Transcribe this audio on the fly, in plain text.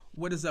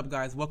What is up,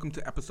 guys? Welcome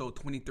to episode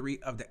 23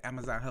 of the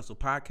Amazon Hustle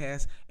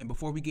Podcast. And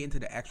before we get into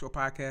the actual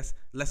podcast,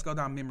 let's go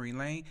down memory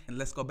lane and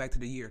let's go back to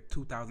the year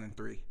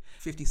 2003.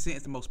 50 Cent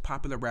is the most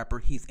popular rapper.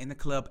 He's in the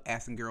club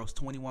asking girls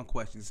 21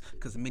 questions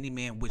because many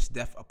men wish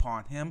death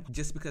upon him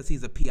just because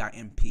he's a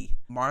PIMP.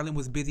 Marlon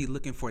was busy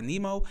looking for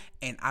Nemo,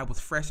 and I was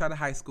fresh out of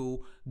high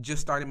school,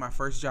 just starting my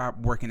first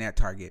job working at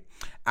Target.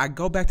 I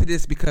go back to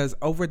this because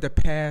over the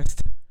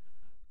past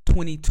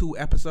 22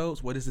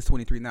 episodes, what is this,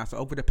 23 now? So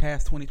over the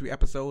past 23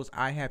 episodes,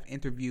 I have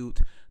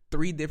interviewed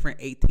 3 different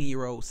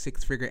 18-year-old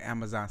six-figure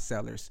Amazon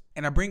sellers.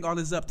 And I bring all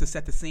this up to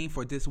set the scene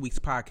for this week's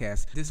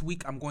podcast. This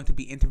week, I'm going to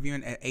be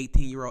interviewing an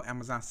 18-year-old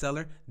Amazon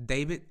seller,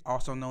 David,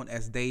 also known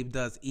as Dave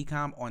Does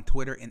Ecom on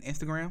Twitter and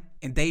Instagram.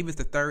 And Dave is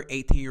the third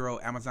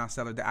 18-year-old Amazon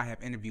seller that I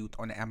have interviewed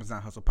on the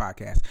Amazon Hustle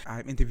Podcast. I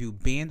have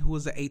interviewed Ben, who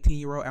is an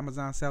 18-year-old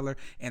Amazon seller,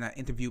 and I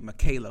interviewed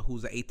Michaela,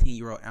 who's an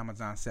 18-year-old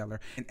Amazon seller.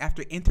 And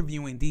after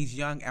interviewing these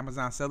young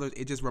Amazon sellers,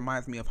 it just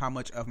reminds me of how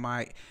much of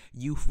my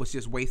youth was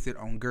just wasted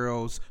on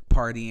girls,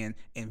 partying,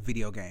 and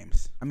video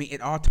games. I mean,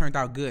 it all turned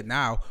out good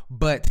now,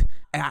 but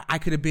I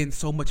could have been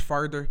so much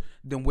farther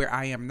than where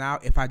I am now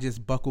if I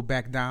just buckled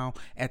back down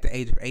at the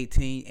age of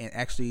 18 and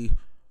actually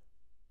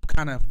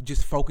kind of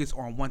just focus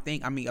on one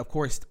thing. I mean, of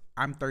course,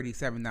 I'm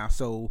 37 now,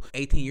 so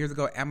 18 years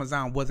ago,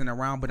 Amazon wasn't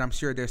around, but I'm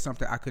sure there's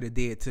something I could have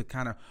did to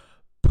kind of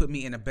put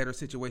me in a better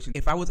situation.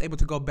 If I was able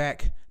to go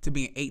back to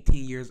being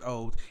 18 years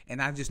old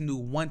and I just knew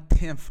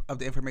 1/10 of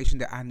the information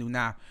that I knew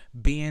now,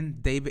 Ben,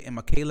 David, and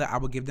Michaela, I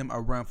would give them a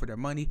run for their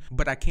money.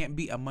 But I can't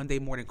be a Monday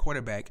morning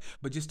quarterback.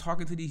 But just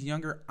talking to these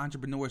younger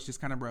entrepreneurs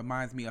just kind of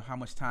reminds me of how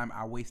much time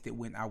I wasted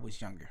when I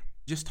was younger.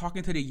 Just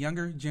talking to the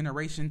younger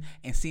generation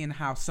and seeing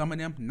how some of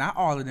them, not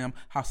all of them,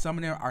 how some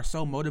of them are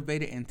so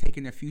motivated and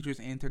taking their futures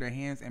into their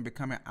hands and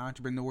becoming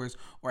entrepreneurs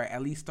or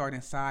at least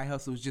starting side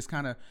hustles, just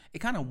kind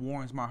of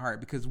warms my heart,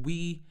 because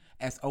we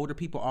as older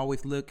people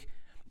always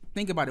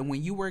think about it.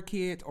 When you were a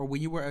kid or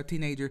when you were a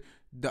teenager,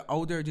 the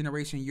older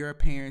generation, your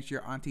parents,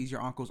 your aunties,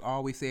 your uncles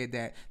always said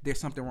that there's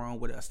something wrong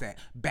with us, that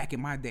back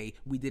in my day,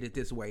 we did it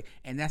this way.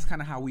 And that's kind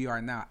of how we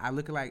are now. I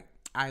look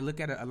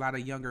at a lot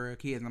of younger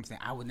kids and I'm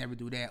saying, I would never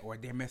do that, or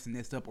they're messing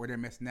this up, or they're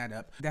messing that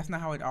up. That's not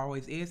how it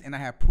always is. And I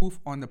have proof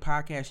on the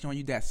podcast showing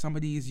you that some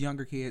of these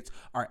younger kids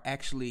are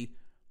actually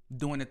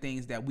doing the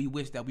things that we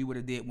wish that we would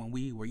have did when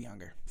we were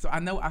younger. So I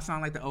know I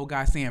sound like the old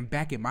guy saying,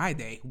 back in my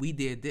day, we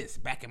did this.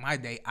 Back in my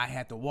day, I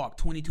had to walk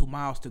 22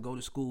 miles to go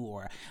to school,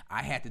 or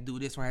I had to do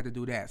this, or I had to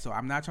do that. So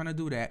I'm not trying to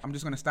do that. I'm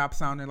just going to stop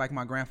sounding like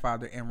my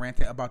grandfather and rant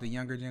about the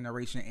younger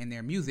generation and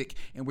their music.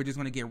 And we're just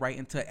going to get right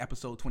into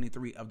episode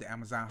 23 of the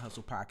Amazon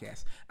Hustle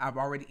Podcast. I've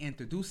already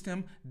introduced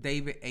him,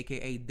 David,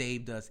 aka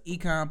Dave Does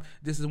Ecom.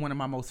 This is one of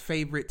my most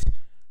favorite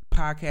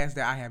podcast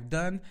that I have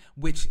done,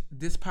 which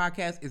this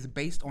podcast is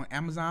based on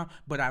Amazon,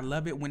 but I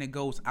love it when it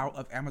goes out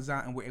of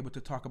Amazon and we're able to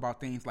talk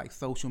about things like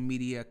social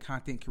media,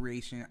 content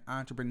creation,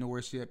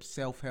 entrepreneurship,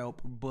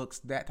 self-help, books,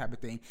 that type of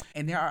thing.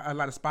 And there are a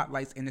lot of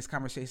spotlights in this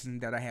conversation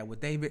that I had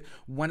with David.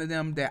 One of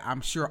them that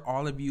I'm sure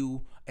all of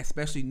you,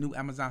 especially new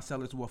Amazon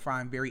sellers, will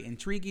find very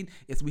intriguing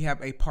is we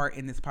have a part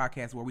in this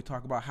podcast where we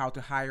talk about how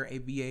to hire a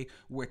VA,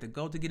 where to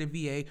go to get a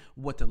VA,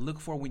 what to look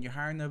for when you're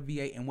hiring a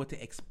VA, and what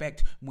to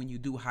expect when you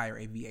do hire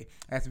a VA.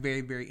 That's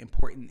very, very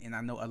important, and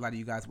I know a lot of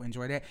you guys will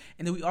enjoy that.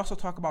 And then we also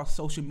talk about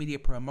social media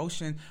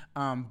promotion.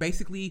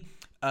 Basically,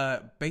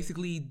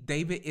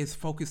 David is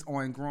focused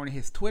on growing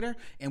his Twitter,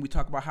 and we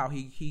talk about how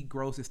he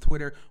grows his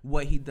Twitter,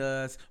 what he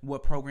does,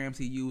 what programs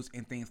he uses,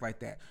 and things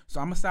like that. So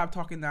I'm going to stop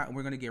talking now, and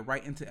we're going to get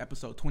right into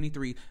episode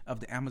 23 of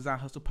the Amazon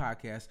Hustle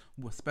Podcast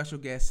with special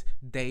guest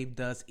Dave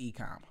Does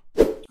Ecom.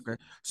 Okay.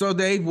 So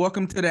Dave,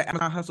 welcome to the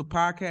Amazon Hustle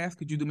Podcast.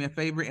 Could you do me a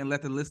favor and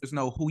let the listeners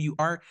know who you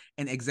are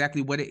and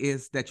exactly what it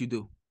is that you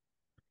do?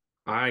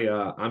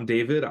 I'm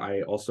David.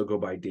 I also go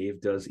by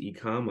Dave Does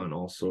Ecom on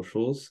all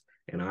socials,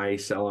 and I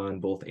sell on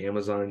both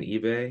Amazon and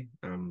eBay.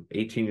 I'm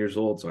 18 years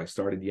old, so I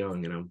started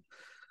young, and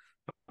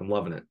I'm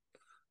loving it.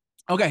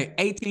 Okay,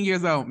 18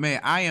 years old, man.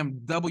 I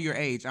am double your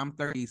age. I'm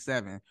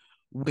 37.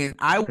 When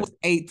I was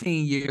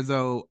 18 years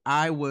old,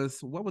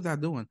 what was I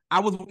doing?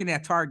 I was working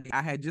at Target.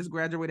 I had just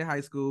graduated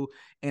high school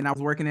and I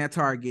was working at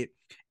Target.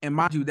 And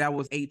mind you, that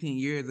was 18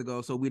 years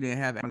ago, so we didn't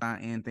have Amazon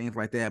and things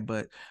like that.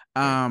 But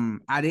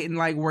I didn't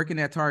like working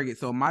at Target,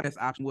 so my best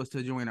option was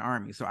to join the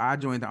Army. So I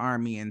joined the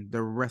Army, and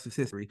the rest is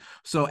history.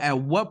 So at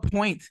what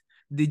point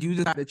did you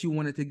decide that you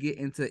wanted to get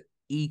into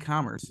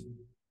e-commerce?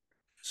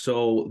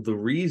 So the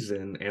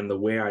reason and the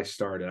way I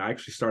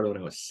actually started when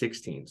I was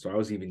 16, so I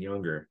was even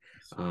younger.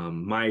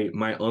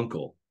 My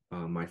uncle,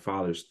 my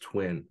father's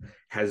twin,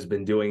 has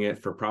been doing it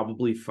for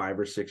probably 5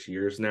 or 6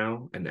 years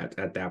now, and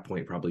at that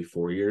point, probably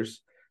 4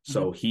 years.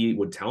 So he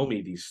would tell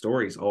me these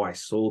stories. Oh, I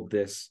sold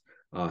this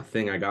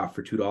thing I got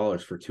for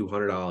 $2 for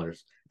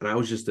 $200, and I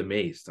was just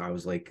amazed. I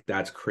was like,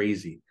 "That's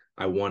crazy!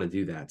 I want to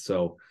do that."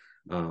 So,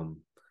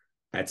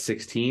 at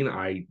 16,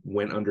 I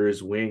went under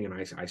his wing, and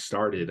I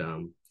started.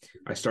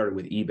 I started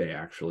with eBay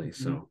actually.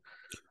 So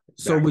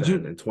would you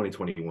in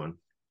 2021?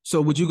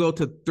 So would you go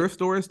to thrift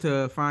stores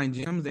to find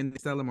gems and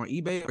sell them on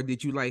eBay, or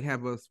did you like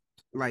have a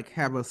like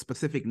have a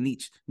specific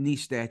niche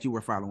that you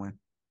were following?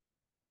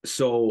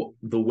 So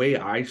the way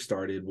I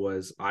started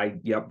was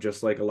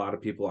just like a lot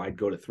of people, I'd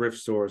go to thrift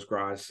stores,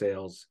 garage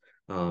sales,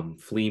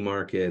 flea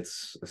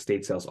markets,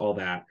 estate sales, all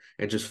that,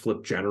 and just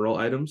flip general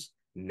items.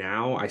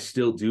 Now I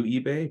still do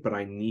eBay, but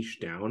I niche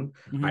down.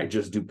 I Mm-hmm.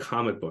 just do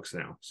comic books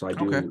now. So I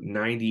Okay. do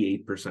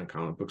 98%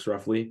 comic books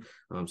roughly.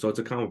 So it's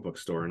a comic book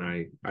store, and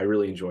I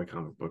really enjoy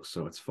comic books,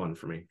 so it's fun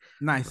for me.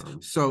 Nice. Um,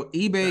 that So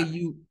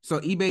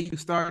eBay you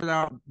started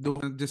out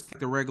doing just like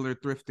the regular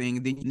thrift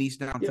thing, then you niche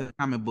down yeah, to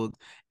comic books,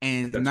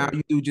 and that's now right.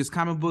 you do just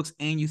comic books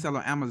and you sell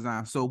on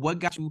Amazon. So what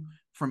got you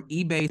from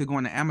eBay to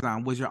going to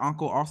Amazon? Was your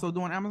uncle also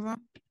doing Amazon?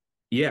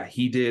 Yeah,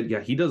 he did. Yeah,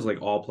 he does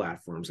like all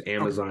platforms, Okay.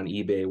 Amazon,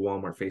 eBay,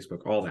 Walmart,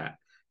 Facebook, all that.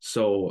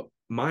 So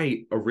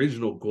my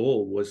original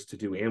goal was to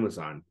do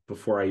Amazon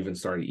before I even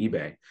started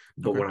eBay.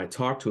 But Okay. when I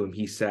talked to him,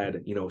 he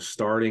said,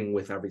 starting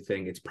with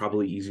everything, it's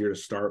probably easier to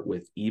start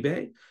with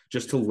eBay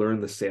just to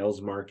learn the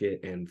sales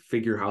market and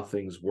figure how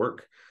things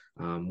work,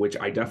 which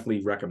I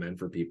definitely recommend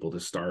for people to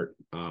start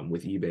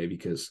with eBay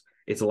because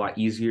it's a lot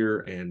easier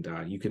and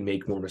you can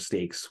make more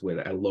mistakes with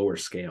a lower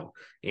scale.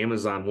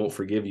 Amazon won't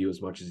forgive you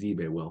as much as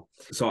eBay will.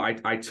 So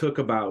I took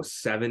about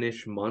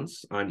 7-ish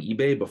months on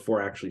eBay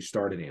before I actually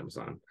started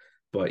Amazon.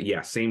 But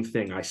yeah, same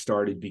thing. I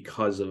started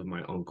because of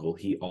my uncle.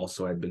 He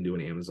also had been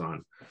doing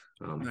Amazon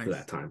for that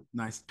Nice. time.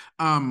 Nice.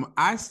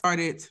 I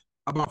started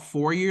about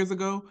 4 years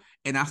ago,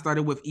 and I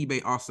started with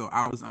eBay also.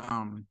 I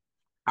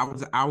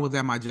was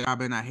at my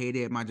job and I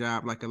hated my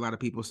job like a lot of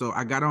people. So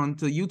I got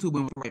onto YouTube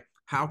and was like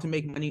how to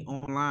make money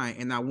online.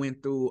 And I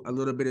went through a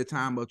little bit of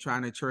time of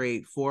trying to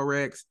trade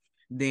Forex.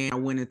 Then I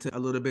went into a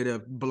little bit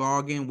of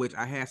blogging, which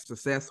I had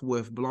success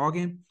with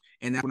blogging.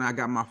 And that's when I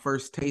got my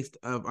first taste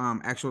of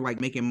actual like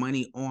making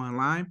money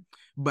online.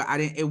 But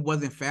it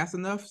wasn't fast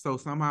enough. So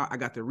somehow I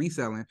got to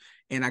reselling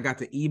and I got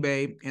to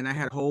eBay and I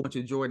had a whole bunch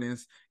of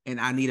Jordans and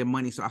I needed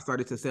money. So I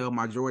started to sell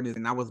my Jordans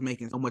and I was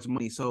making so much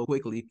money so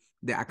quickly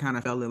that I kind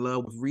of fell in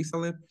love with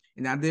reselling.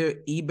 And I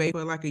did eBay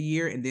for like a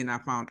year, and then I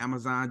found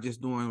Amazon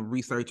just doing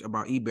research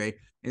about eBay,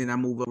 and then I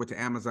moved over to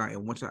Amazon.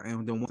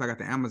 And then once I got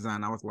to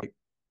Amazon, I was like,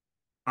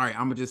 all right,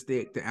 I'm gonna just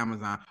stick to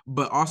Amazon.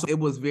 But also, it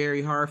was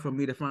very hard for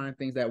me to find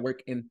things that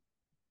work in.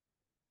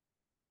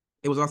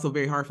 It was also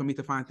very hard for me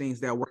to find things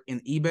that work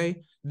in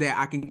eBay that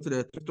I can go to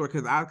the store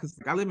because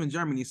I live in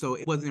Germany, so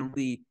it wasn't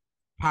really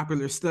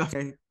popular stuff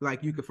that,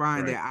 like you could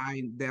find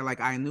Right. that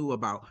I knew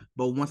about.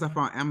 But once I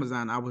found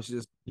Amazon, I was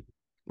just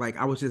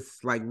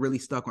like really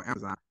stuck on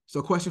Amazon.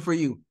 So, question for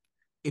you: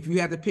 if you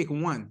had to pick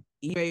one,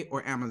 eBay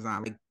or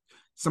Amazon, like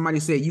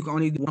somebody said, you can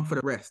only do one for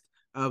the rest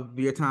of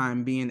your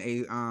time being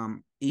a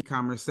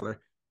e-commerce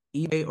seller,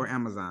 eBay or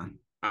Amazon?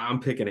 I'm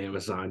picking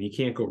Amazon. You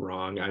can't go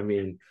wrong. I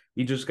mean,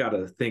 you just got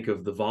to think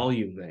of the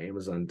volume that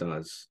Amazon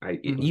does.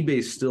 Mm-hmm. eBay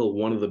is still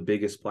one of the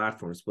biggest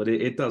platforms, but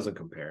it doesn't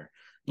compare.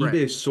 Right,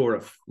 eBay is sort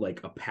of like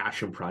a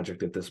passion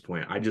project at this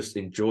point. I just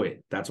enjoy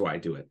it. That's why I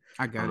do it.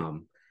 I got it.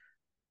 Um,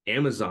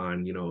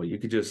 Amazon, you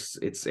could just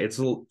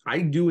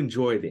I do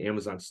enjoy the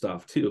Amazon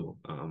stuff too.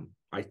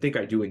 I think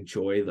I do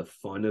enjoy the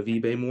fun of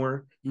eBay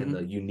more and Mm-hmm.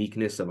 the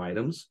uniqueness of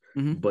items,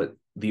 Mm-hmm. but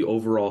the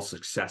overall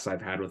success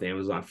I've had with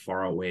Amazon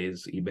far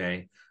outweighs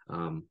eBay.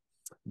 Um,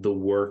 the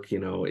work,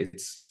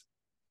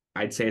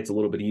 I'd say it's a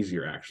little bit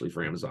easier actually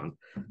for Amazon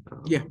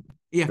Yeah,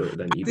 yeah.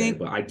 than I eBay, think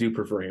but I do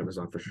prefer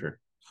Amazon for sure.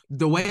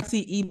 the way I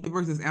see eBay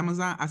versus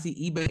Amazon, I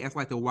see eBay as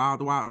like the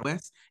wild, wild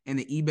west, and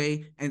the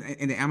eBay and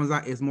the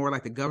Amazon is more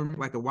like the government,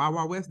 like the wild,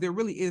 wild west. There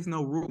really is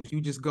no rules.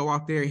 You just go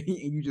out there and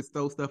you just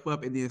throw stuff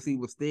up and then see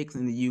what sticks,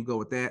 and then you go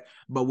with that.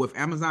 But with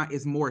Amazon,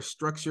 it's more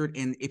structured,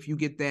 and if you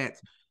get that,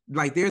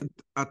 like there's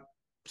a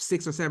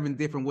 6 or 7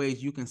 different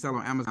ways you can sell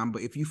on Amazon.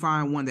 But if you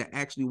find one that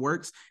actually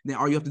works, then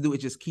all you have to do is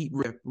just keep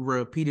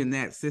repeating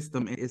that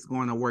system, and it's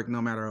going to work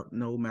no matter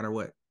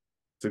what.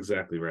 That's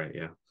exactly right.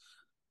 Yeah.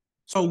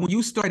 So when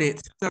you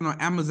started selling on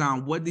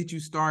Amazon, what did you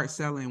start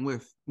selling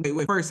with?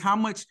 Wait, first, how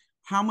much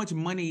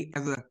money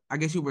I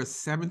guess you were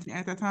 17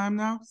 at that time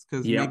now?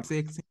 Because maybe Yep.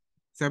 16,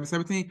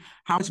 17.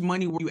 How much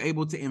money were you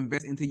able to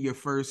invest into your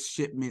first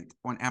shipment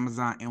on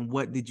Amazon and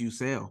what did you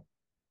sell?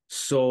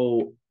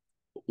 So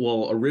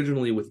well,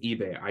 originally with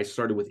eBay, I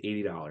started with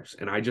 $80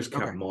 and I just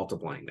kept Okay.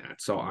 multiplying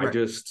that. So Right.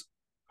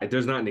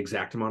 there's not an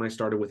exact amount I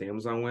started with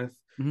Amazon with,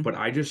 Mm-hmm. but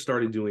I just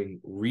started doing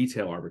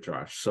retail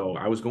arbitrage. So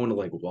I was going to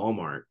like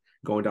Walmart,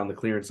 going down the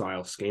clearance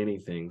aisle,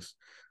 scanning things.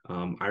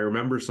 I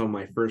remember some of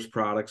my first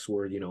products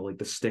were, like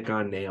the stick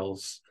on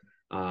nails,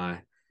 uh,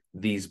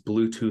 these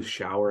Bluetooth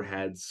shower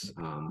heads,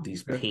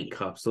 these Okay. paint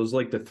cups. Those are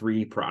like the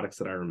three products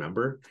that I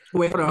remember.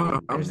 Wait, hold on, hold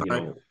on. I'm And,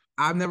 sorry.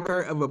 I've never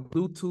heard of a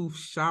Bluetooth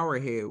shower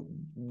head.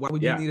 Why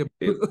would you yeah, need a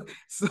it,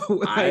 so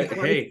like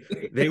what hey,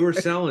 they were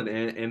selling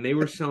and they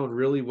were selling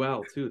really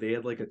well too. They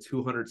had like a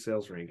 200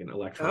 sales rank in Oh,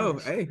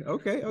 electronics. hey,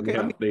 okay, okay. I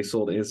Yeah, mean, they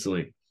sold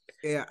instantly.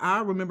 yeah,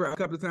 I remember a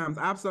couple of times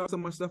I've saw so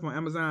much stuff on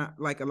Amazon.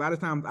 Like a lot of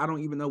times I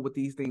don't even know what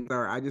these things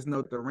are. I just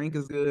know the rank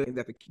is good and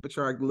that the keeper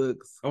chart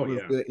looks Oh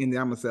looks yeah. good and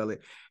then I'm gonna sell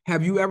it.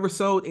 Have you ever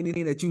sold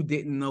anything that you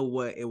didn't know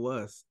what it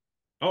was?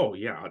 Oh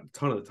yeah, a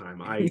ton of the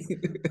time. I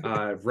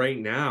right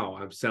now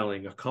I'm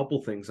selling a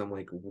couple things. I'm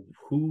like,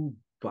 who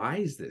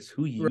buys this?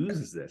 Who Right.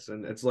 uses this?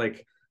 And it's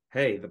like,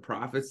 hey, the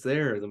profit's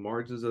there, the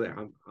margins are there.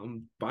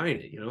 I'm buying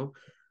it, you know.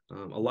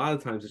 A lot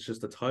of times it's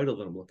just the title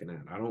that I'm looking at.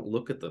 I don't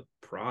look at the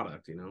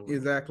product, you know, like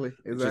Exactly. it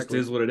just Exactly.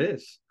 is what it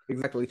is.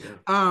 Exactly. Yeah.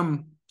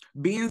 Um,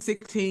 Being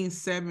 16,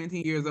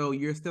 17 years old,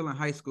 you're still in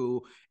high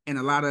school, and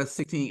a lot of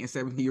 16 and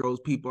 17-year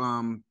olds people,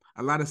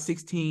 a lot of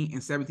 16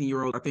 and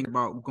 17-year olds are thinking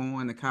about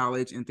going to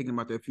college and thinking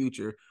about their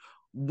future.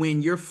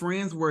 When your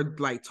friends were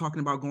like talking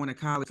about going to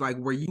college, like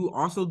are you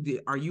also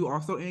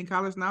in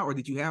college now, or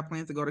did you have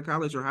plans to go to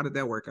college, or how did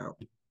that work out?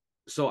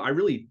 So I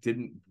really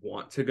didn't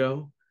want to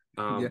go.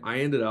 Yeah. I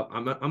ended up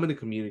I'm in a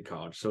community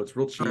college, so it's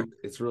real Okay. cheap,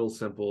 it's real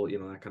simple, you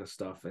know, that kind of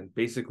stuff. And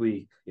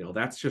basically, you know,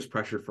 that's just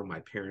pressure from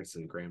my parents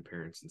and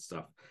grandparents and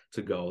stuff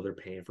to go. They're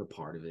paying for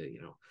part of it,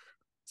 you know.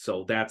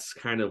 So that's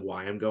kind of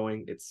why I'm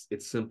going. It's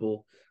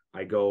simple.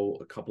 I go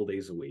a couple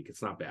days a week.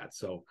 It's not bad.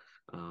 So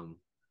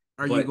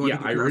Are you but going to yeah,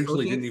 get I your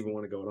originally didn't associates? even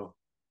want to go at all.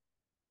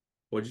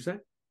 What'd you say?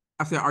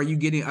 I said, are you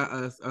getting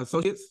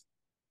associates?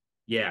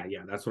 Yeah,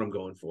 yeah, that's what I'm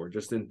going for,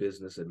 just in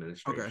business Okay.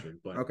 administration.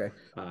 But Okay.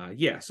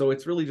 yeah, so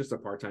it's really just a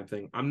part-time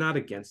thing. I'm not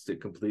against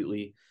it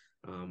completely.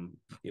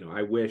 You know,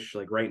 I wish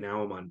like right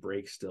now I'm on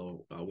break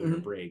still, winter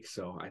Mhm. break,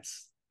 so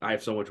I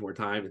have so much more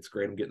time. It's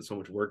great. I'm getting so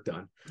much work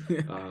done.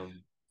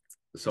 Um,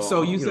 so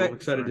So you I'm, you know, say,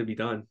 excited to be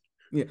done.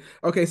 yeah.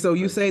 Okay, so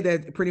you But say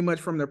that pretty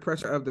much from the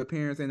pressure of the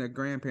parents and the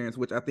grandparents,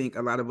 which I think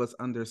a lot of us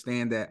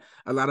understand that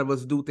a lot of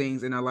us do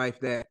things in our life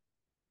that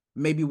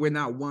maybe we're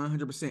not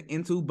 100%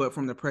 into, but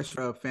from the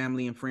pressure of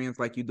family and friends,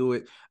 like you do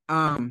it.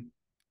 Um,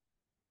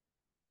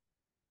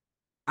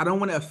 I don't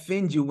want to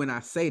offend you when I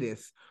say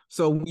this.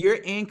 So when you're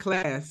in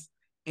class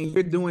and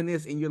you're doing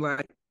this and you're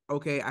like,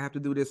 okay, I have to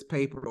do this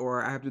paper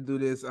or I have to do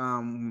this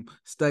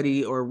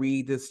study or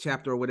read this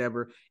chapter or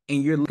whatever,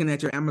 and you're looking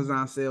at your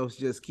Amazon sales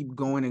just keep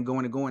going and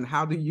going and going.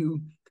 How do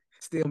you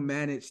still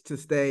manage to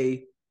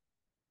stay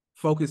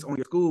focused on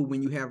your school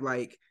when you have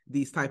like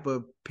these type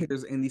of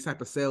pictures and these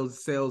type of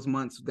sales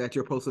months that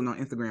you're posting on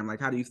Instagram? Like,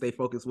 how do you stay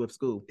focused with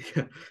school?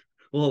 yeah,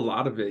 well, a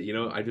lot of it, you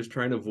know, I just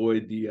try and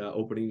avoid the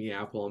opening the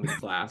app while I'm in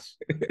class.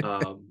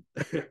 Um,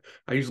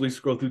 I usually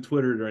scroll through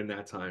Twitter during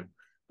that time.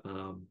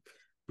 Um,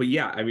 but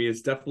yeah, I mean,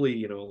 it's definitely,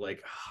 you know,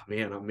 like, oh,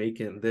 man, I'm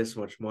making this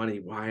much money.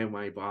 Why am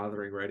I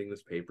bothering writing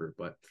this paper?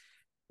 But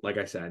like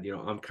I said, you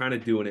know, I'm kind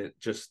of doing it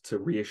just to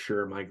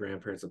reassure my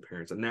grandparents and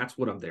parents, and that's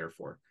what I'm there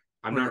for.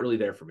 I'm not Right, really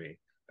there for me.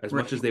 As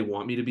much right. as they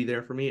want me to be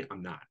there for me,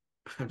 I'm not.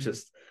 I'm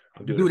just,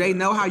 I'm doing Do it for they them.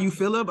 know how So, you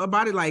feel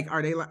about it? Like,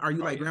 are you oh like,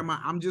 yeah, grandma,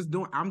 I'm just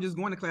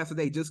going to class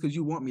today just because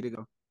you want me to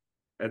go?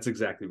 that's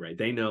exactly right.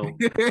 They know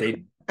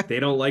they they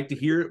don't like to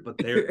hear it, but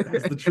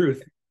that's the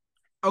truth.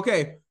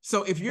 Okay,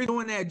 so if you're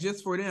doing that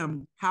just for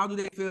them, how do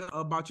they feel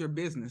about your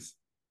business?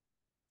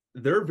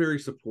 They're very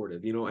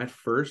supportive. You know, at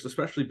first,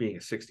 especially being a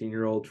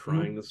 16-year-old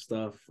trying Mhm. this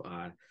stuff,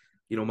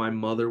 you know, my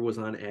mother was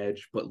on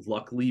edge, but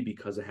luckily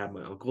because I had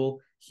my uncle,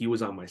 he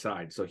was on my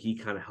side. So he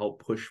kind of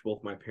helped push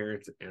both my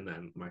parents and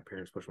then my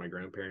parents push my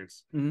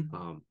grandparents Mhm.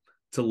 um,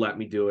 to let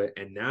me do it.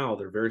 And now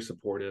they're very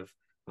supportive.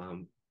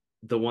 Um,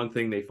 the one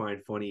thing they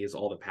find funny is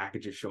all the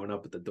packages showing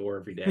up at the door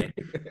every day.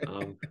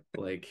 Um,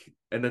 like,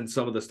 and then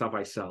some of the stuff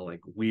I sell, like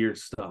weird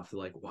stuff,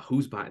 like, well,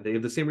 who's buying? They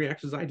have the same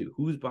reactions I do.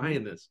 Who's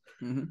buying this?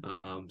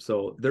 Mhm.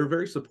 So they're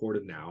very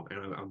supportive now,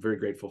 and I'm very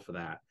grateful for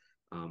that.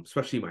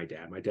 Especially my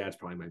dad. My dad's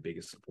probably my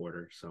biggest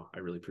supporter, so I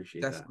really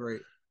appreciate That's that.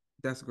 great.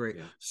 That's great.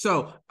 Yeah.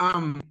 So,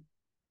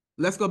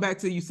 let's go back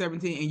to you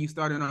 17 and you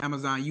started on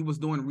Amazon. You was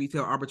doing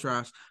retail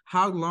arbitrage.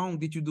 How long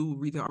did you do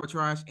retail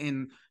arbitrage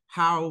and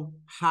how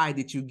high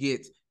did you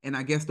get? And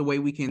I guess the way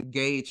we can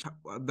gauge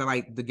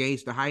the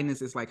gauge the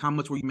highness is like how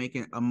much were you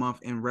making a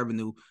month in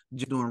revenue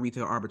just doing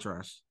retail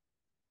arbitrage?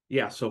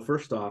 Yeah. So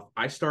first off,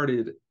 I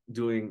started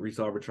doing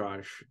retail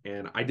arbitrage,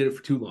 and I did it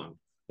for too long.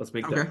 Let's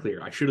make that Okay.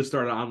 clear. I should have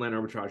started online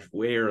arbitrage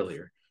way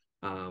earlier.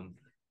 Um,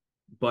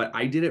 but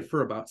I did it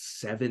for about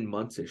 7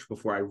 months ish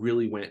before I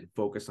really went and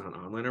focused on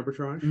online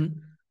arbitrage.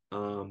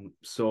 Mhm.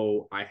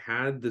 So I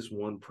had this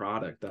one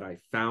product that I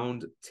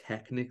found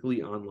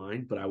technically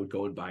online, but I would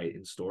go and buy it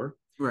in store.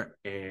 Right.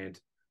 And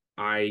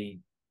I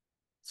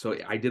so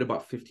I did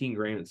about 15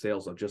 grand in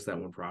sales of just that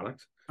one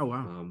product, Oh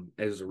wow.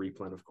 as a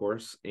replen, of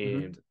course.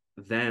 Mhm. And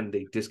then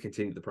they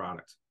discontinued the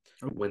product.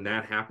 Oh, When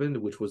that happened,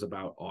 which was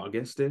about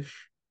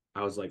August-ish,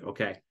 I was like,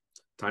 okay,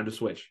 time to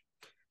switch.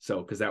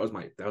 So because that was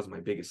my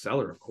biggest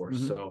seller, of course.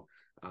 mhm. So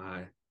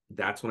uh,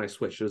 that's when I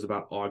switched. It was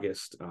about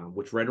August,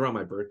 which right around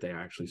my birthday,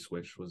 I actually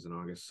switched was in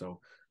August. So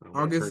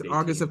when I turned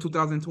August 18. of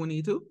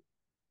 2022.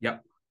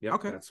 Yep. Yep.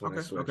 Okay. That's when I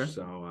Okay. Okay. switched.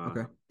 So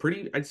Okay.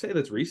 pretty I'd say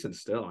that's recent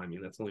still. I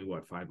mean, that's only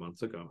what 5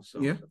 months ago.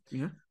 So Yeah.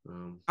 Yeah.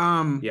 um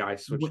Um. yeah, I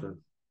switched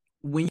them.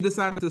 When you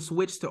decided to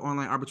switch to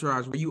online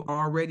arbitrage, were you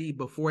already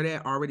before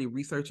that already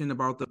researching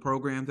about the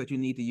programs that you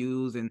need to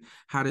use and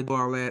how to do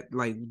all that?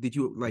 Did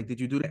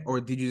you do that or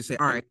did you just say,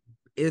 all right,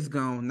 it's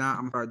gone. Now I'm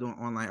gonna start doing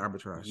online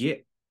arbitrage? Yeah.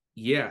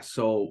 Yeah.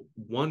 So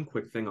one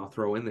quick thing I'll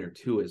throw in there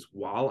too is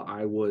while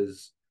I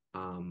was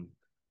um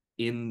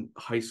in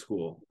high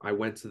school, I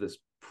went to this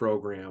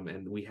program,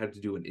 and we had to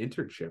do an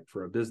internship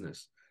for a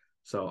business.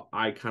 So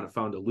I kind of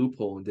found a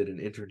loophole and did an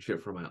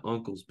internship for my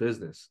uncle's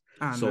business.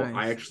 Ah, So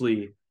I nice.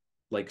 actually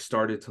like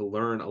started to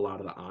learn a lot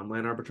of the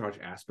online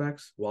arbitrage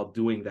aspects while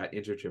doing that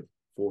internship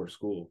for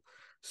school.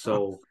 Oh,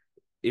 So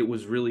it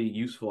was really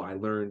useful. I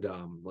learned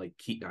like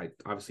I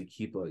obviously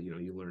Keepa,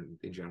 you learn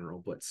in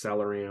general, but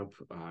SellerAmp,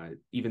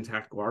 even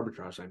tactical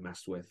arbitrage I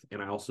messed with,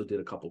 and I also did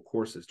a couple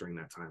courses during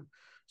that time.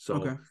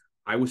 okay. So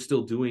I was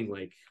still doing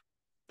like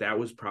that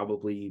was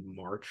probably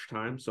March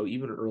time. So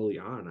even early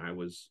on, I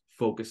was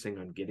focusing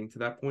on getting to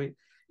that point.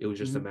 It was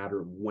just a Mm-hmm. matter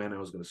of when I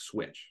was going to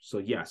switch. So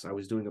yes, I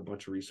was doing a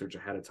bunch of research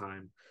ahead of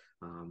time,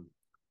 um,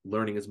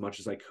 learning as much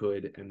as I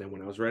could, and then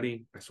when I was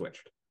ready, I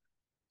switched.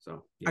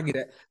 So I yeah. get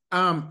it.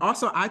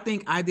 Also, I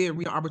think I did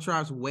real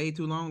arbitrage way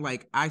too long.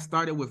 Like I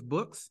started with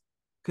books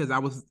because I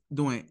was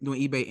doing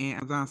eBay and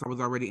Amazon, so I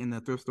was already in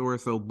the thrift store,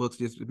 so books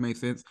just made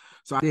sense.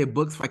 So I did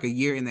books for like a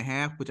year and a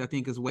half, which I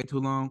think is way too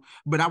long.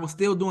 But I was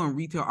still doing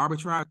retail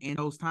arbitrage in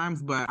those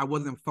times, but I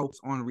wasn't focused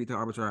on retail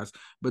arbitrage.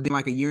 But then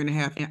like a year and a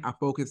half in, I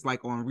focused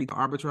like on retail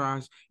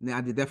arbitrage, and then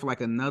I did that for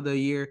like another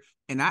year,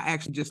 and I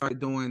actually just started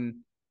doing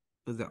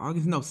was it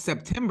August? No,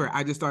 September.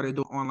 I just started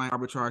doing online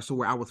arbitrage, so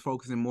where I was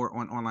focusing more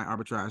on online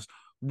arbitrage.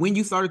 When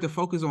you started to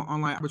focus on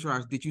online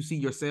arbitrage, did you see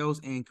your sales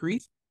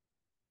increase?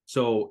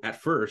 So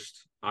at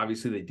first,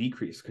 obviously they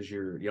decrease because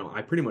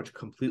I pretty much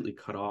completely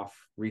cut off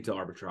retail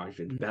arbitrage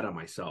and bet on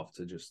myself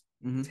to just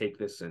Mm-hmm. take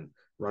this and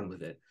run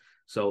with it.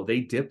 So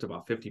they dipped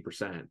about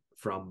 50%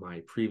 from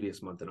my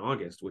previous month in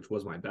August, which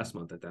was my best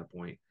month at that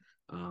point.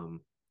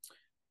 Um,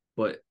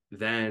 but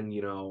then,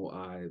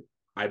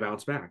 I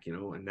bounced back,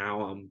 and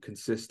now I'm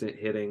consistent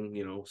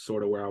hitting,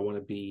 sort of where I want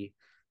to be.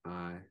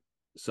 Uh,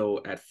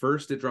 so at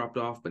first it dropped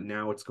off, but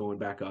now it's going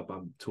back up.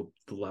 I'm to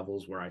the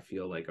levels where I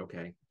feel like,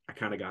 okay, I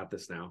kind of got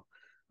this now.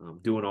 I'm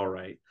doing all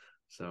right.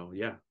 So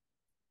yeah.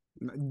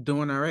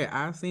 Doing all right.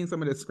 I've seen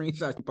some of the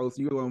screenshots you post.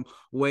 You're doing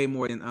way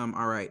more than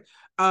all right.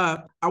 I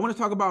want to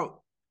talk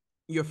about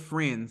your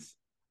friends.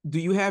 Do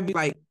you have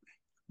like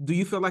do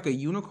you feel like a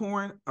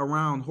unicorn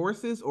around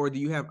horses, or do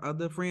you have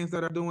other friends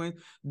that are doing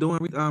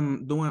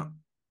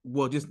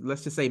well, just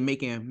let's just say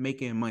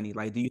making money?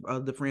 Like, do you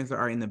have other friends that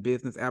are in the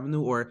business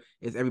avenue, or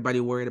is everybody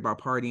worried about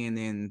partying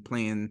and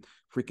playing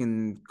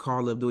freaking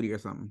Call of Duty or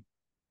something?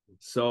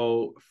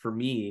 So for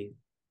me,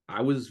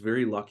 I was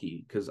very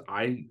lucky because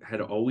I had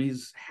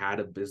always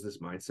had a business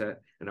mindset,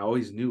 and I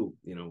always knew,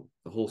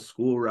 the whole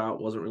school route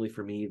wasn't really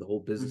for me. The whole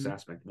business Mm-hmm.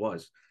 aspect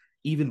was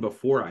even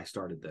before I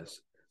started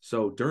this.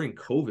 So during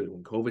COVID,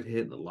 when COVID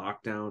hit and the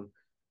lockdown,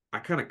 I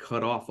kind of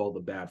cut off all the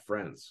bad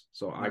friends.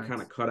 So I kind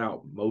of Nice. cut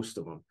out most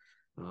of them.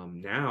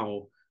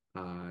 Now,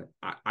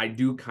 I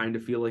do kind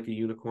of feel like a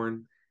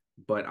unicorn,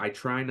 but I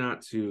try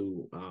not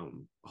to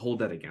hold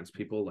that against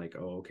people. Like,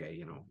 oh,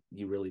 okay,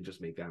 you really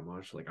just make that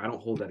much. Like, I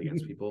don't hold that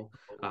against people.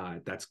 I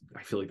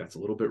feel like that's a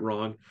little bit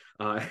wrong.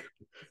 Uh,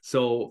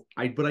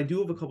 but I do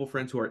have a couple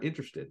friends who are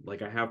interested.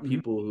 Like, I have Mhm.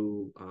 people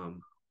who,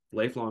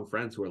 lifelong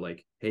friends who are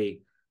like, hey,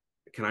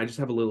 can I just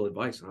have a little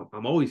advice?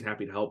 I'm always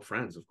happy to help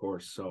friends, of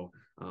course. So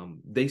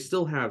they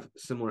still have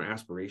similar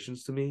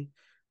aspirations to me,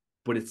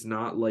 but it's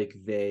not like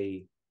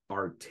they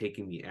are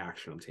taking the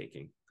action I'm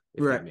taking,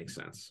 if Right. that makes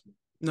sense.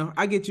 No,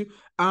 I get you.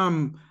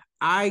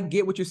 I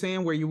get what you're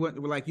saying, where you want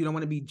like you don't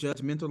want to be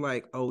judgmental,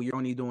 like, oh, you're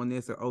only doing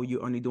this or oh,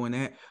 you're only doing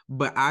that.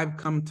 But I've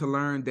come to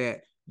learn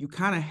that you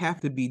kind of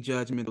have to be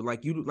judgmental.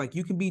 Like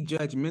you can be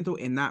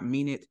judgmental and not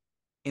mean it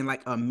in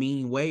like a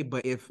mean way.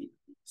 But if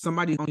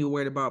somebody's only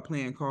worried about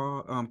playing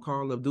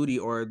Call of Duty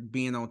or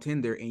being on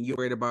Tinder and you're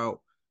worried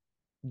about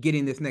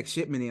getting this next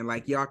shipment in,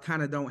 like y'all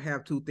kind of don't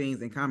have two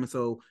things in common.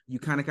 So you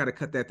kind of got to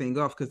cut that thing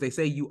off because they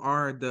say you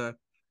are the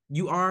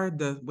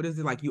what is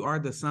it like you are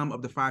the sum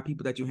of the five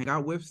people that you hang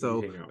out with. You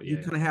So hang out, you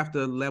yeah. kind of have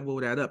to level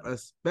that up,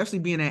 especially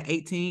being at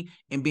 18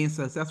 and being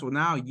successful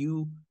now.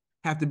 You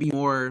have to be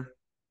more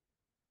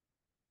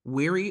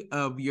wary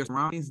of your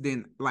surroundings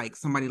than like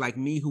somebody like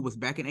me who was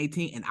back in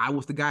 18 and I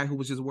was the guy who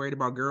was just worried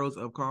about girls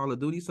of Call of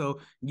Duty. So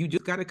you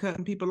just got to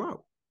cut people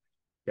out.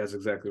 That's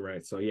exactly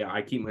right. So yeah,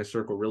 I keep my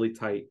circle really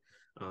tight.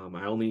 And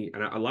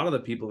a lot of the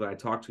people that I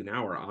talk to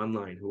now are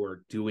online who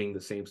are doing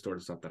the same sort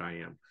of stuff that I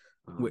am.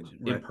 Which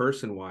In right.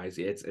 person wise,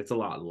 it's a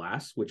lot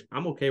less, which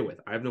I'm okay with.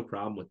 I have no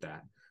problem with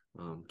that.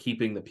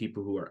 Keeping the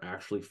people who are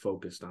actually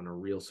focused on a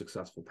real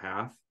successful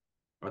path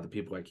are the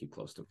people I keep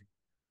close to me.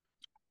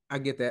 I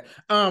get that.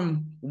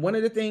 One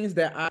of the things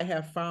that I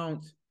have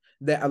found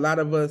that a lot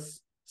of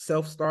us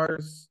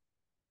self-starters,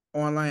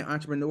 online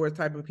entrepreneurs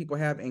type of people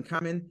have in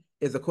common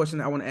is a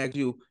question I want to ask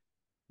you.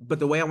 But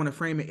the way I want to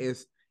frame it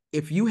is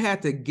if you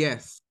had to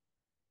guess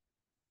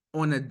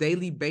on a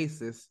daily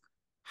basis,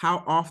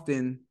 how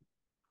often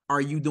are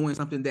you doing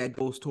something that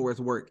goes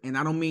towards work? And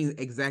I don't mean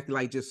exactly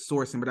like just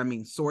sourcing, but I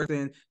mean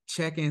sourcing,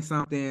 checking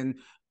something,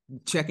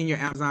 checking your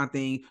Amazon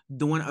thing,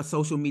 doing a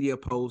social media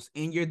post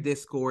in your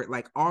Discord,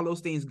 like all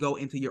those things go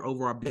into your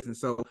overall business.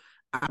 So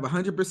I have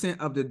 100%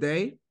 of the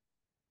day.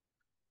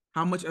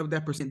 How much of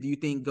that percent do you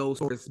think goes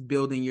towards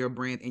building your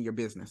brand and your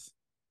business?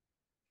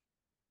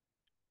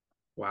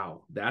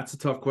 Wow, that's a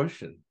tough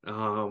question.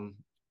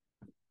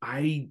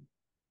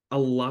 A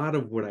lot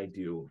of what I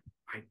do,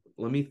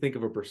 let me think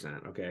of a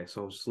percent. Okay,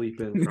 so I'm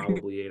sleeping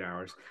probably 8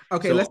 hours.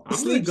 Okay, let's So I'm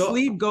gonna sleep. go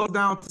Sleep goes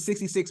down to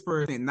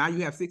 66%. Now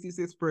you have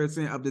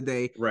 66% of the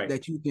day right.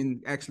 that you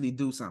can actually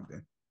do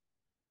something.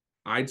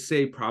 I'd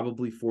say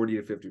probably 40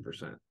 to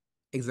 50%.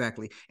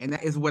 Exactly. And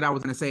that is what I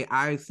was going to say.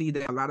 I see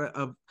that a lot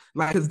of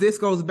like, because this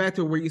goes back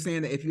to where you're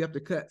saying that if you have to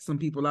cut some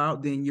people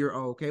out, then you're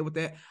okay with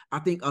that. I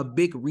think a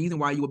big reason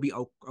why you will be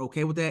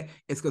okay with that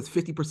is because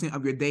 50%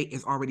 of your day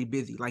is already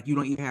busy. Like, you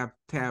don't even have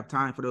to have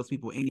time for those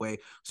people anyway.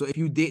 So if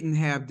you didn't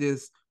have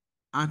this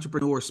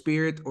entrepreneur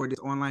spirit or this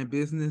online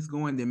business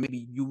going, then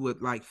maybe you would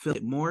like feel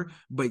it more.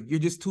 But you're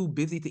just too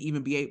busy to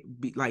even be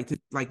like to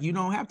like you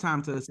don't have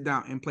time to sit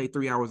down and play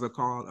 3 hours of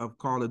Call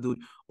of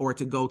Duty or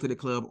to go to the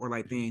club or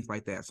like things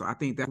like that. So I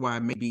think that's why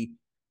maybe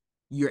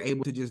you're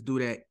able to just do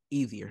that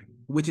easier,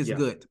 which is Yeah.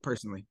 good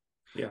personally.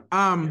 Yeah.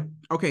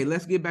 Okay,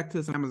 let's get back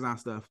to some Amazon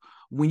stuff.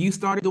 When you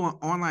started doing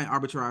online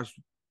arbitrage,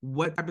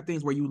 what type of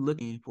things were you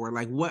looking for?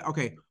 Like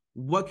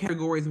what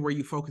categories were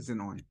you focusing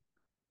on?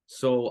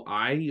 So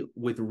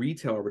with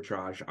retail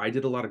arbitrage, I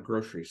did a lot of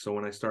groceries. So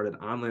when I started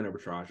online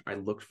arbitrage, I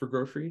looked for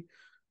grocery.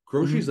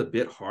 Grocery is Mm-hmm. a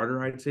bit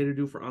harder, I'd say, to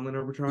do for online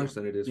Yeah. arbitrage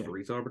than it is Yeah. for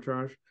retail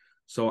arbitrage.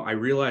 So I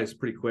realized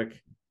pretty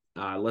quick,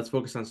 let's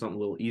focus on something a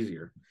little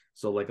easier.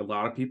 So like a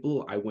lot of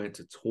people, I went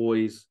to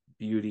toys,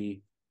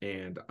 beauty,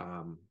 and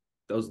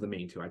those are the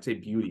main two. I'd say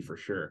beauty for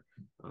sure.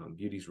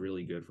 Beauty's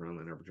really good for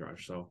online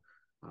arbitrage. So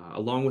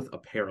along with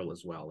apparel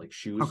as well, like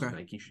shoes, Okay.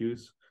 Nike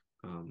shoes,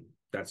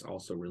 that's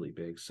also really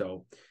big.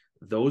 So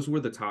those were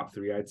the top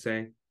three, I'd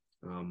say,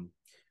 um,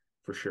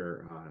 for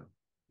sure.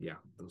 Yeah,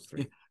 those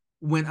Yeah. three.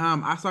 When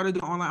I started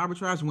doing online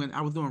arbitrage, when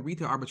I was doing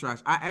retail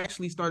arbitrage, I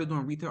actually started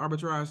doing retail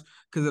arbitrage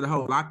because of the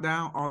whole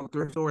lockdown. All the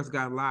thrift stores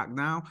got locked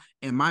down,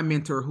 and my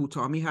mentor who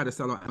taught me how to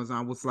sell on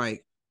Amazon was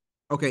like,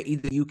 okay,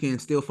 either you can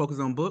still focus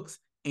on books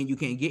and you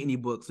can't get any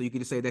books, so you can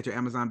just say that your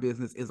Amazon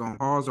business is on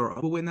pause or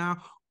over with now,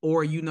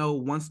 or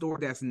one store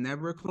that's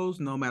never closed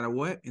no matter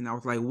what. And I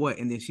was like, what?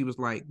 And then she was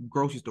like,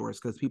 grocery stores,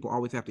 because people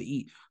always have to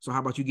eat. So how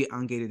about you get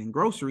ungated in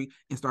grocery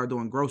and start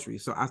doing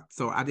groceries? So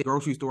I did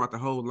grocery store at the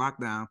whole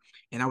lockdown,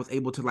 and I was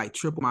able to like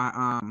triple my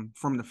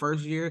from the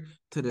first year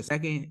to the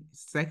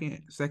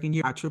second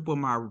year, I tripled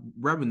my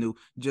revenue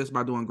just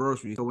by doing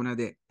groceries. So when I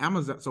did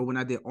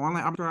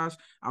online arbitrage,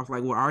 I was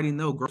like, well, I already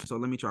know groceries, so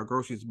let me try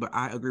groceries. But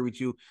I agree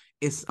with you.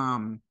 It's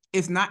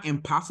not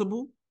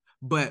impossible,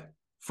 but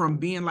from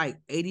being like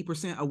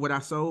 80% of what I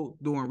sold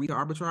doing retail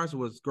arbitrage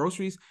was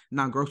groceries.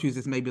 Now groceries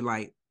is maybe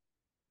like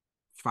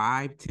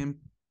 5-10%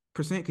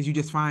 because you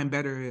just find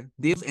better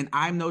deals. And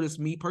I've noticed,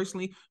 me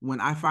personally, when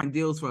I find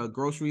deals for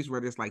groceries,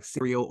 whether it's like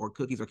cereal or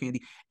cookies or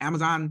candy,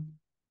 Amazon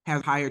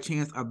has higher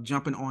chance of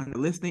jumping on the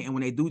listing. And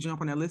when they do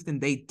jump on that listing,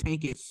 they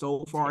tank it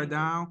so far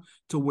down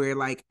to where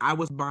like I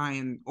was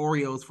buying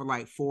Oreos for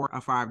like $4 or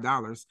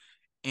 $5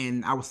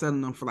 and I was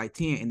selling them for like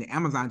 10, and the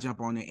Amazon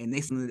jump on it and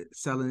they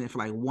selling it for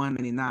like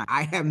 1.99.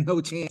 I have no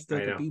chance to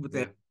I know. compete with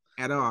Yeah.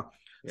 that at all.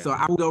 Yeah. So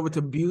I moved over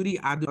to beauty.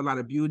 I do a lot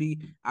of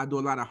beauty. I do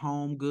a lot of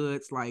home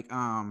goods like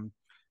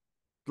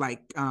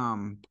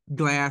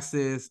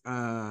glasses,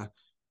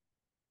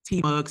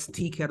 tea mugs,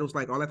 tea kettles,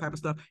 like all that type of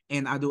stuff.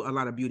 And I do a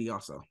lot of beauty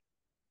also.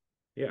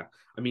 Yeah.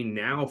 I mean,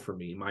 now for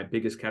me, my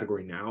biggest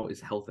category now is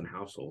health and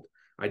household.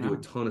 I do a Wow.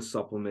 ton of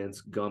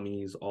supplements,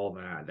 gummies, all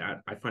that.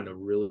 That I find a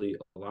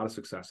lot of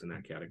success in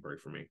that category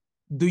for me.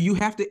 Do you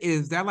have to?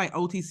 Is that like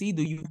OTC?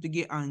 Do you have to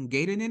get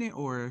ungated in it,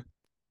 or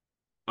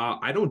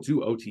I don't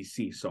do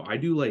OTC, so I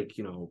do like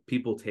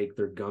people take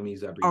their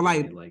gummies every or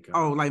day, like like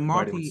oh like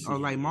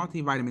vitamin multi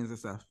C. vitamins and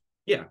stuff?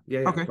 Yeah,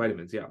 Okay.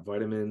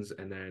 vitamins,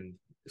 and then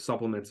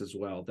supplements as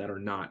well that are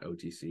not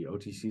OTC.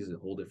 OTC is a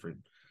whole different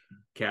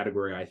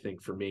category. I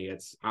think for me,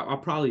 I'll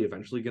probably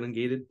eventually get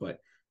ungated, but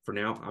for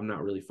now, I'm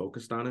not really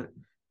focused on it.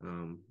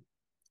 Um,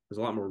 there's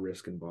a lot more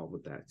risk involved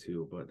with that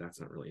too, but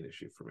that's not really an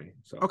issue for me.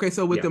 So Okay.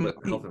 So with yeah, the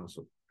but health and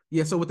also.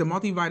 yeah, so with the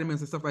multivitamins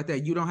and stuff like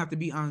that, you don't have to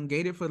be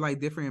ungated for like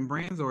different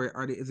brands, or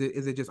is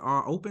it just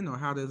all open, or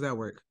how does that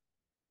work?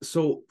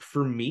 So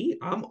for me,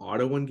 I'm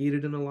auto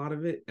ungated in a lot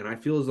of it, and I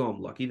feel as though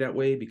I'm lucky that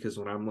way because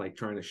when I'm like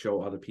trying to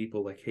show other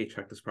people, like, hey,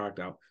 check this product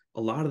out,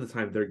 a lot of the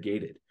time they're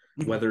gated.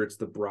 Okay. Whether it's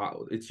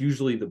it's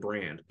usually the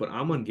brand, but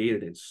I'm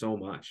ungated in so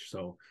much,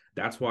 so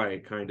that's why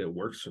it kind of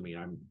works for me.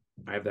 I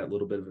have that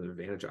little bit of an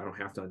advantage. I don't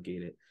have to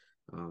ungate it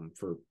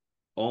for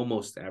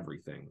almost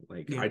everything.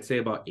 Like Yeah. I'd say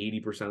about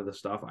 80% of the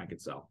stuff I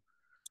could sell.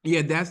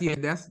 That's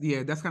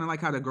kind of like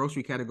how the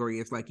grocery category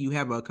is. Like you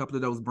have a couple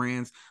of those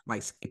brands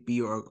like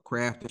Skippy or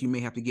Kraft that you may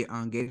have to get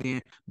ungated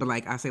in, but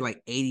like I say,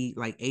 like 80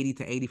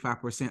 to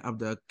 85% of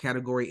the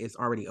category is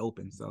already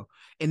open. So,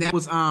 and that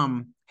was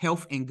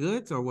health and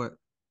goods or what?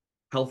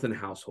 Health and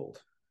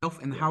household.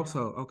 Health and Yeah.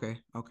 household. Okay,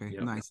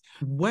 Yep. nice.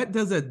 What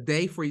does a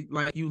day for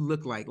like you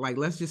look like? Like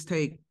let's just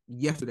take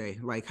yesterday.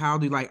 Like how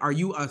do like are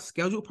you a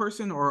scheduled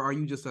person or are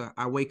you just a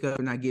I wake up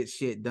and I get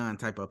shit done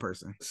type of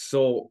person?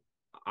 So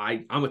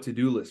I'm a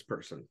to-do list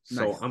person.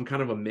 So Nice. I'm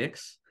kind of a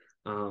mix.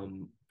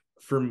 Um,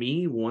 for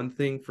me, one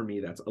thing for me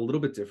that's a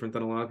little bit different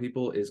than a lot of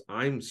people is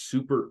I'm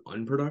super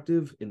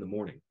unproductive in the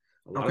morning.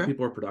 A lot of Okay.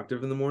 people are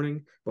productive in the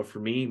morning, but for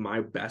me,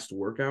 my best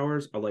work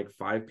hours are like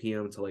 5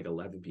 p.m. to like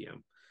 11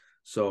 p.m.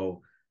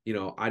 So,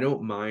 I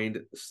don't mind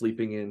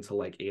sleeping in till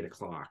like 8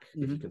 o'clock,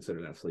 if you Hmm.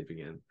 consider that sleeping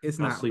in. It's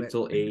I'll not, sleep but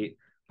till 8.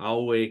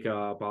 I'll wake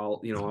up. I'll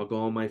go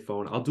on my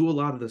phone. I'll do a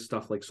lot of this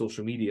stuff like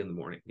social media in the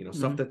morning,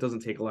 stuff hmm that doesn't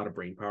take a lot of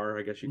brain power,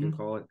 I guess you can hmm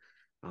call it.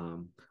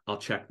 I'll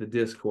check the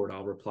Discord.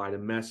 I'll reply to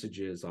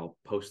messages. I'll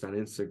post on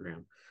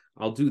Instagram.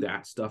 I'll do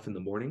that stuff in the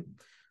morning.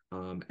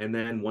 And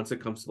then once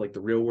it comes to like the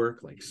real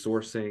work, like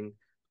sourcing,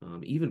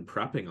 even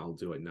prepping, I'll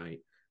do at night.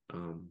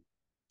 Um,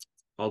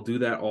 I'll do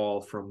that all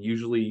from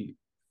usually,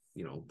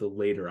 the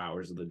later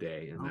hours of the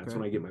day, and that's okay.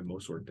 when I get my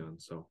most work done.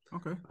 So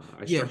Okay.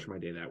 I Yeah. structure my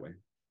day that way.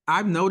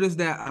 I've noticed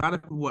that a lot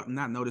of people, well,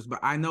 not noticed, but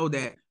I know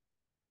that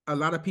a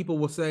lot of people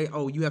will say,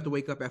 "Oh, you have to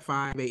wake up at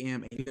 5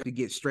 a.m. and you have to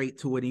get straight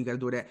to it, and you got to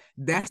do that."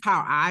 That's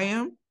how I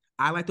am.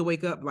 I like to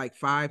wake up like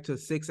 5 to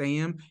 6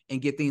 a.m.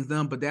 and get things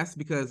done, but that's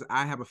because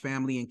I have a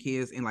family and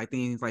kids and like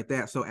things like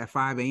that. So at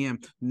 5 a.m.,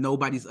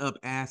 nobody's up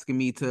asking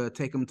me to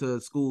take them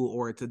to school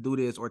or to do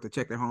this or to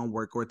check their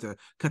homework or to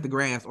cut the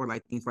grass or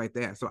like things like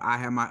that. So I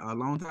have my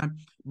alone time,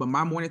 but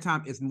my morning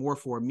time is more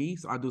for me.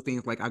 So I do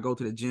things like I go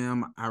to the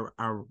gym, I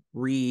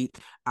read,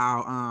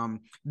 I'll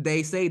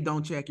they say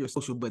don't check your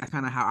social, but that's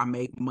kind of how I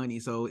make money.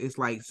 So it's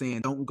like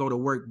saying don't go to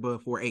work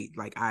before 8.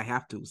 Like I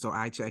have to. So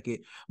I check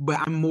it. But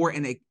I'm more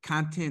in a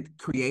content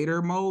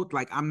creator mode.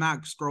 Like I'm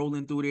not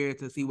scrolling through there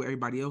to see what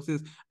everybody else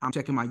is. I'm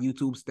checking my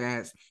YouTube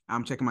stats.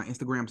 I'm checking my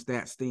Instagram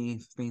stats,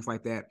 things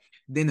like that.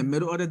 Then the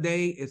middle of the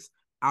day is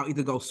I'll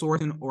either go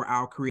sourcing or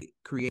I'll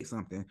create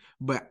something.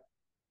 But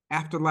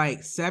after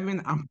like 7,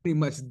 I'm pretty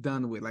much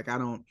done with. Like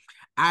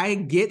I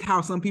get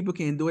how some people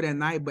can do it at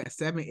night, but at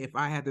 7, if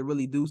I had to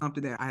really do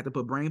something that I had to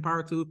put brain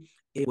power to,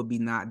 it would be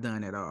not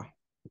done at all.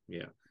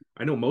 Yeah.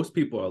 I know most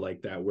people are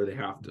like that where they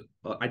have to.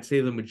 I'd say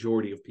the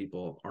majority of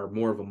people are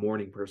more of a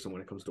morning person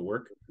when it comes to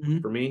work.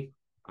 For Mm-hmm. me,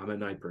 I'm a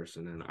night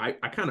person, and I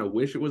kind of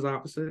wish it was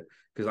opposite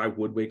because I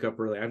would wake up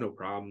early. I have no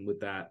problem with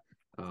that,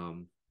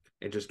 and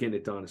just getting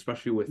it done,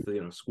 especially with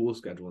the school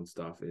schedule and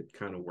stuff. It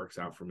kind of works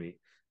out for me,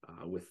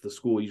 with the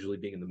school usually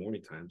being in the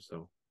morning time,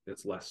 so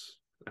it's less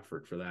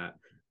effort for that.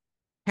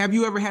 Have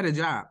you ever had a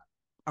job,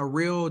 a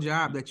real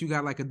job that you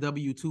got like a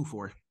W-2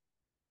 for?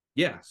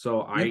 Yeah,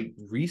 so Yeah. I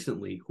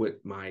recently quit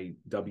my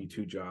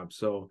W-2 job.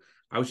 So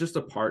I was just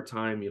a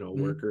part-time,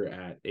 Mm-hmm. worker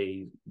at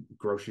a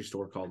grocery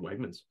store called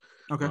Wegmans.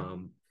 Okay.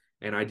 Um,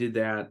 and I did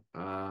that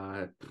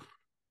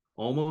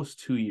almost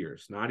 2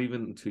 years, not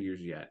even 2 years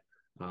yet.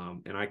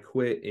 And I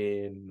quit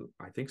in,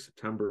 I think,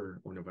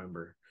 September or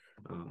November.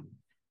 Um,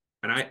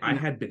 and I No.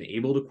 had been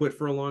able to quit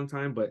for a long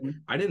time, but Mm-hmm.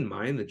 I didn't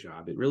mind the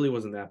job. It really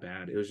wasn't that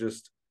bad. It was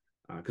just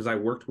because I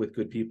worked with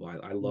good people.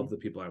 I love the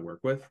people I work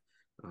with.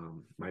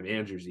 My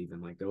managers,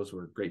 even, like, those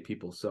were great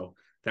people. So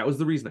that was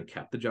the reason I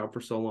kept the job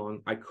for so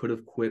long. I could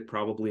have quit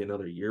probably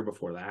another year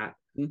before that,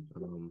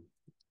 Mm-hmm.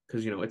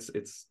 because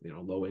it's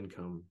low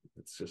income.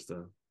 It's just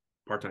a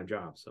part-time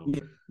job. So,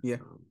 Yeah. Yeah.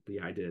 but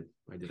yeah, I did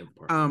have a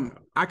part-time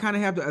job. I kind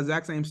of have the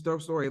exact same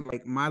story.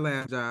 Like my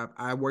last job,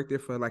 I worked there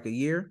for like a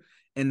year,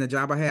 and the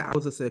job I had, I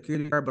was a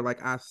security guard, but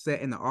like I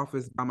sat in the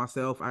office by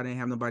myself. I didn't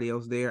have nobody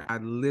else there. I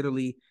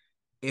literally,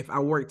 if I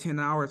worked 10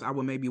 hours, I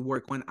would maybe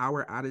work 1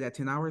 hour out of that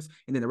 10 hours,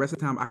 and then the rest of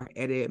the time I can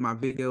edit my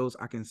videos,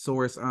 I can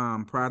source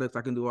products,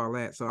 I can do all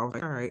that. So I was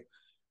like, all right.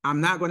 I'm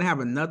not going to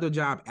have another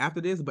job after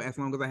this, but as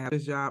long as I have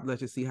this job, let's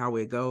just see how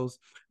it goes.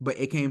 But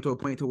it came to a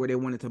point to where they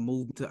wanted to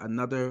move to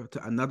another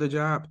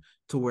job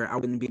to where I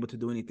wouldn't be able to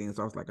do anything.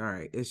 So I was like, all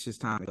right, it's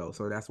just time to go.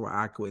 So that's why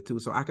I quit too.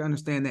 So I can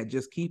understand that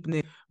just keeping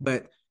it.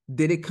 But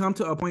did it come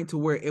to a point to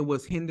where it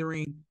was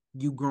hindering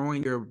you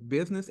growing your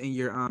business and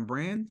your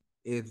brand?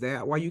 Is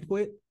that why you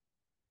quit?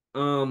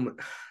 Um,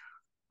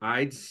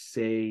 I'd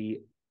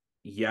say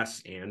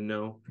yes and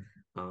no.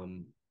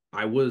 Um,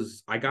 I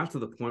got to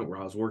the point where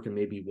I was working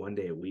maybe 1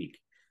 day a week.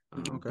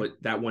 Okay. But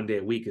that 1 day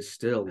a week is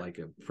still like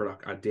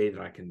a day that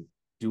I can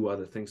do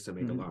other things to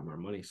make a Mm-hmm. lot more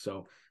money.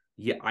 So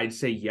yeah, I'd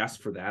say yes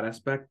for that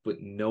aspect,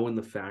 but knowing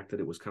the fact that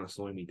it was kind of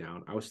slowing me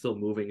down, I was still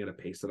moving at a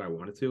pace that I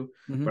wanted to.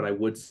 But Mm-hmm. I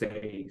would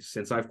say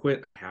since I've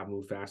quit, I have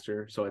moved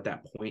faster. So at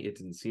that point, it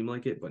didn't seem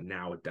like it, but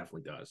now it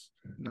definitely does.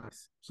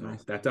 Nice. So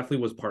Nice. that definitely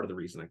was part of the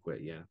reason I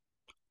quit. Yeah.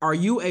 Are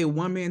you a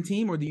one-man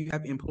team or do you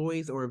have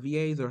employees or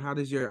VAs or how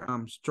does your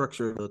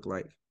structure look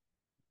like?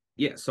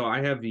 Yeah, so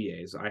I have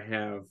VAs. I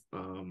have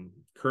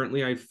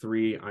currently I have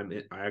three. I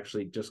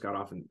actually just got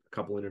off in a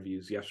couple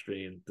interviews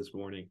yesterday and this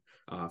morning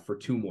for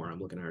two more. I'm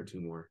looking to hire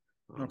two more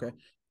Okay.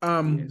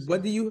 VAs. Yeah.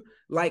 What do you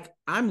like?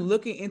 I'm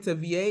looking into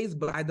VAs,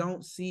 but I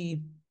don't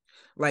see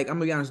like I'm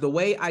gonna be honest, the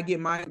way I get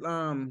my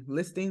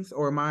listings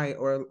or my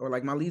or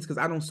like my leads, because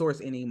I don't source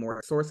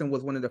anymore. Sourcing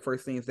was one of the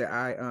first things that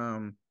I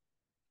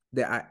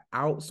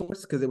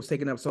outsourced because it was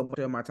taking up so much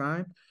of my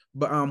time.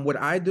 But what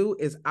I do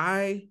is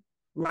I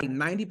like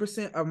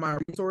 90% of my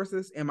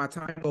resources and my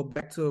time go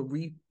back to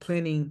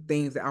replanning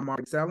things that I'm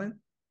already selling.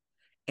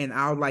 and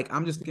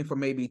I'm just looking for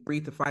maybe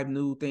 3 to 5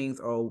 new things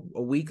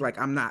a week. Like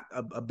I'm not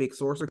a big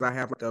sourcer because I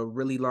have like a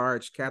really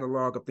large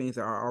catalog of things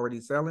that are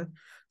already selling.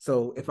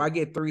 So if I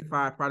get 3 to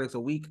 5 products a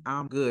week,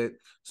 I'm good.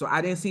 So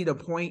I didn't see the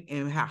point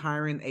in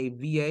hiring a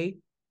VA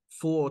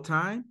full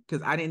time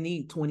because I didn't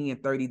need 20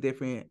 and 30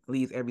 different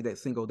leads every day,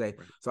 single day.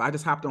 So I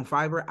just hopped on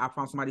Fiverr. I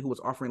found somebody who was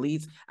offering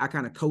leads. I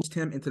kind of coached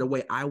him into the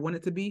way I want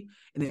it to be.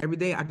 And then every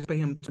day I just pay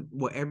him,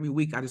 every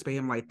week I just pay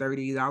him like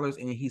 $30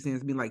 and he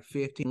sends me like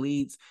 15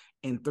 leads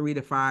and 3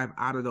 to 5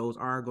 out of those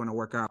are going to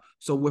work out.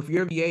 So with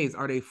your VAs,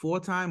 are they full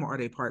time or are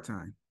they part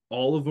time?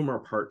 All of them are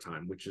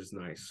part-time, which is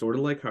nice. Sort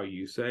of like how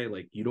you say,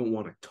 like you don't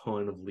want a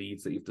ton of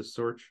leads that you have to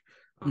search.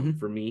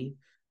 For me,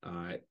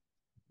 uh,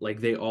 like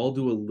they all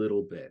do a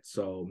little bit.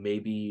 So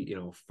maybe,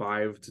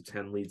 5 to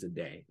 10 leads a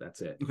day.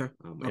 That's it. Okay.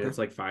 And Okay. it's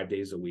like 5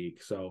 days a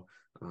week. So,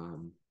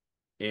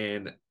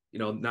 and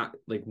not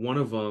like one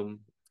of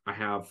them I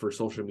have for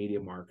social media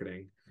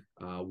marketing.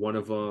 One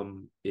of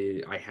them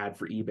I had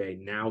for eBay.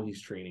 Now he's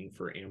training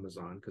for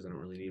Amazon because I don't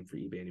really need him for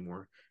eBay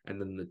anymore.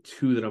 And then the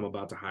 2 that I'm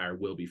about to hire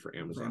will be for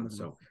Amazon.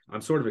 So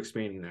I'm sort of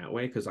expanding that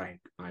way because I'm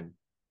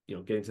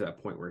getting to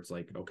that point where it's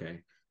like,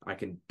 okay, I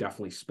can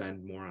definitely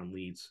spend more on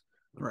leads.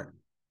 Right.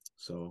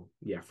 So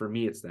yeah, for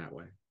me, it's that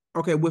way.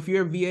 Okay, with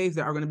your VAs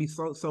that are going to be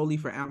solely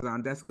for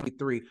Amazon, that's going to be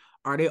 3.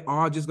 Are they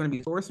all just going to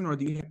be sourcing, or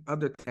do you have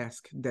other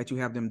tasks that you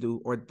have them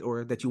do,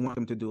 or that you want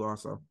them to do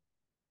also?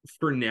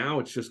 For now,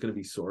 it's just going to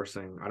be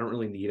sourcing. I don't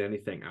really need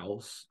anything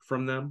else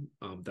from them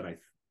that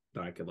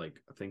I could like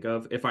think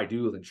of. If I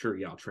do, then sure,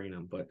 yeah, I'll train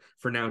them. But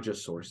for now,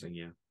 just sourcing,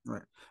 yeah.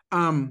 Right.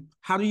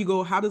 How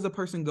does a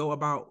person go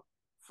about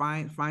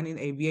finding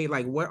a VA?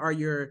 Like, what are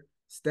your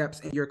steps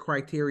and your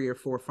criteria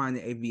for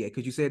finding a VA?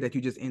 Because you said that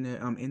you just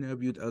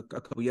interviewed a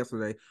couple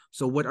yesterday.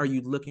 So what are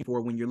you looking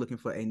for when you're looking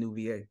for a new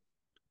VA?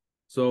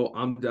 So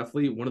I'm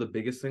definitely, one of the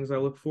biggest things I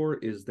look for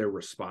is their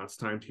response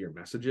time to your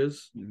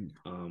messages.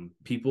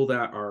 People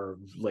that are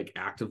like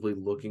actively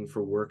looking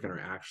for work and are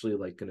actually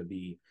like going to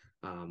be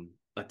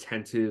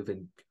attentive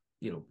and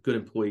good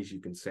employees, you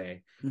can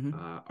say,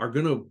 are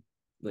going to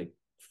like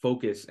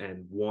focus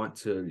and want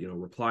to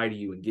reply to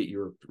you and get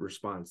your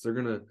response. They're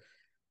going to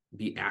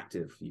be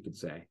active, you could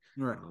say.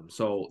 Right.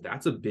 So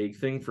that's a big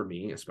thing for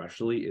me,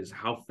 especially, is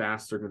how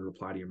fast they're going to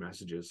reply to your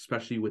messages,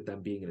 especially with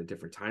them being in a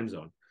different time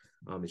zone.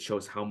 It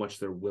shows how much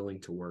they're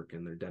willing to work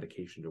and their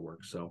dedication to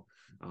work. So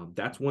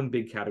that's one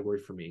big category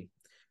for me.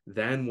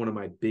 Then one of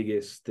my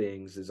biggest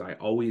things is I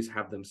always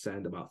have them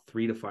send about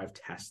 3 to 5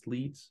 test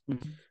leads,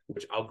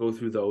 which I'll go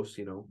through those.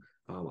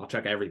 I'll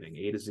check everything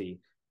A to Z,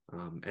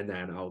 and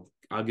then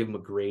I'll give them a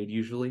grade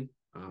usually,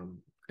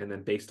 and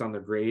then based on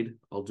their grade,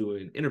 I'll do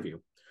an interview.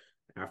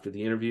 After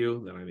the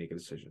interview, then I make a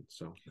decision.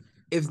 So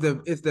is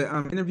the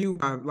interview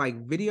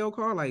like video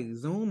call, like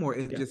Zoom, or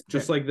is it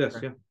just like this?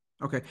 Okay.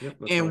 Yeah. Okay. Yep,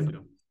 that's And how I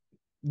do.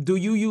 do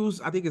you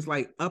use, I think it's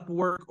like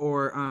Upwork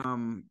or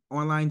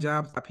online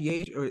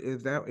jobs.ph, or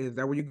is that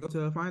where you go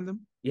to find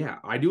them? Yeah,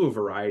 I do a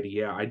variety.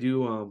 Yeah, I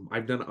do.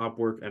 I've done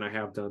Upwork and I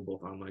have done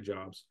both online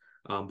jobs.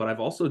 But I've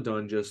also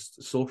done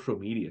just social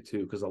media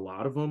too, because a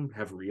lot of them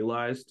have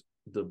realized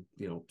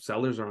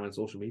sellers are on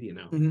social media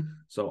now.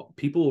 So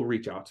people will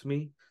reach out to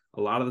me.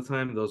 A lot of the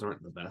time, those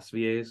aren't the best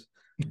VAs,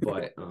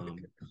 but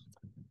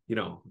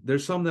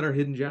there's some that are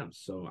hidden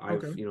gems. So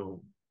I've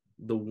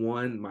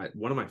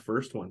one of my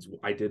first ones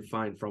I did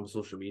find from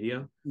social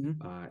media,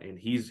 and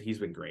he's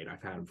been great.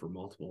 I've had him for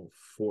multiple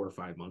 4 or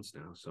 5 months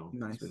now, so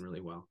Nice. it's been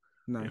really well.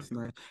 Nice.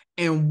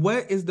 And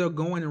what is the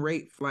going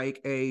rate for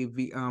like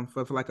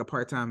for like a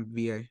part-time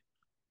VA?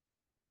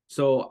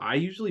 So I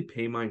usually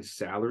pay mine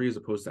salary as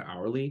opposed to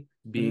hourly,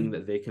 being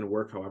that they can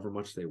work however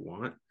much they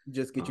want.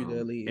 Just get you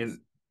the leads. And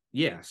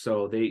yeah,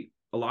 so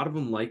a lot of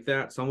them like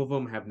that. Some of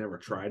them have never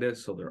tried it,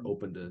 so they're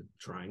open to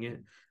trying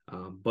it.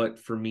 But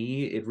for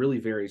me, it really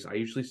varies. I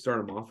usually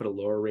start them off at a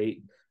lower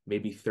rate,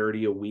 maybe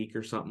 30 a week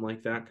or something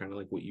like that, kind of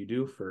like what you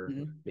do for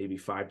maybe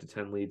 5 to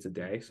 10 leads a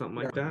day, something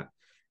like that.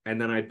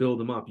 And then I build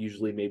them up,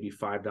 usually maybe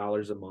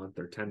 $5 a month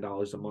or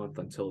 $10 a month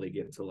until they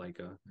get to like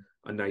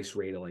a nice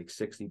rate of like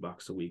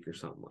 $60 a week or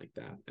something like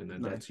that. And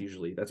then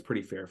that's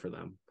pretty fair for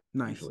them.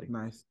 Nice, usually.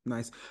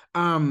 nice.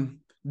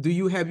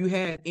 Have you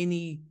had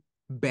any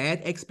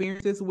bad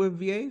experiences with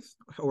VAs,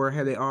 or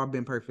have they all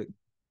been perfect?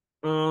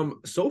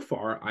 So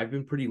far I've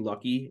been pretty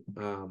lucky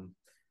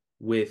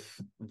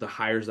with the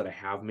hires that I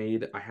have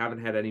made. I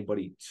haven't had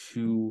anybody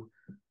too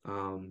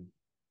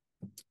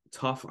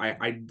tough.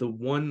 I've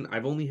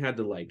only had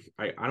to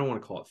I don't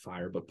want to call it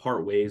fire, but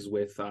part ways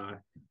with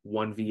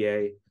one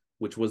VA,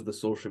 which was the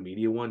social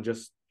media one,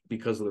 just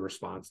because of the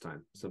response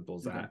time. Simple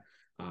as that.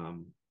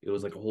 It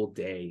was like a whole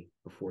day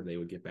before they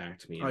would get back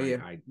to me.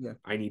 And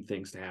I need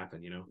things to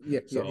happen,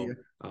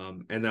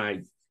 and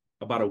then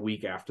about a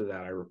week after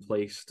that, I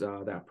replaced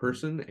that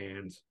person,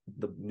 and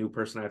the new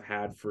person I've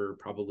had for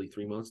probably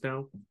 3 months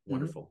now,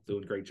 wonderful,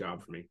 doing a great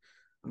job for me.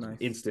 Nice.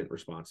 Instant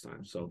response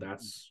time. So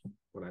that's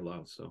what I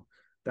love. So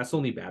that's the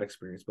only bad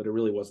experience, but it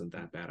really wasn't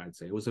that bad. I'd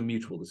say it was a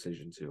mutual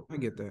decision too. I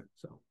get that.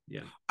 So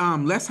yeah.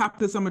 Let's hop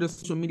to some of the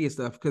social media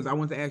stuff because I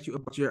want to ask you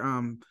about your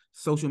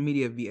social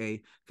media VA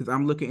because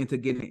I'm looking into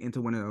getting into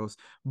one of those.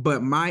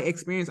 But my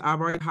experience, I've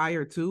already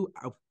hired two.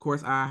 Of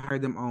course, I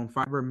hired them on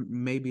Fiverr.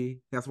 Maybe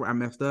that's where I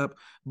messed up.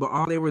 But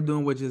all they were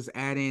doing was just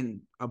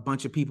adding a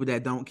bunch of people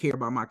that don't care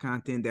about my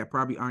content that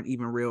probably aren't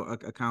even real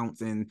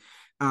accounts. And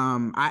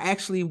I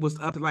actually was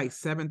up to like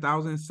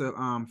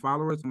 7,000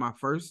 followers on my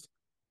first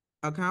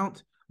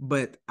account,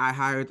 but I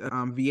hired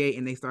VA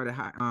and they started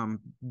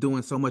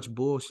doing so much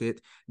bullshit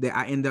that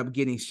I ended up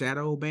getting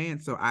shadow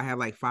banned. So I had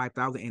like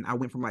 5,000 and I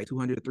went from like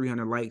 200 to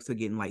 300 likes to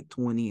getting like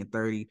 20 and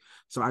 30.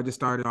 So I just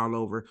started all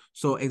over.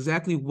 So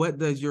exactly what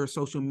does your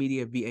social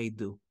media VA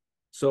do?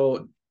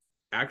 So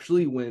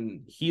actually,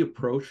 when he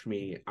approached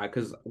me,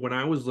 because when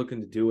I was looking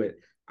to do it,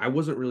 I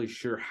wasn't really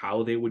sure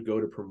how they would go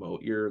to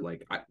promote your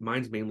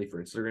mine's mainly for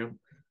Instagram.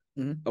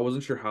 Mm-hmm. I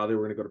wasn't sure how they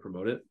were going to go to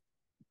promote it.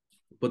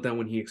 But then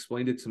when he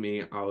explained it to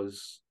me, I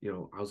was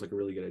like, a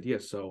really good idea.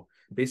 So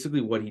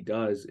basically what he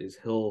does is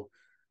he'll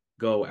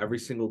go every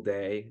single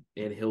day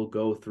and he'll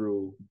go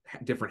through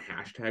different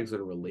hashtags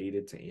that are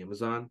related to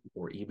Amazon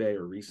or eBay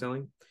or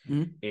reselling.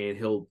 Mm-hmm. And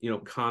he'll,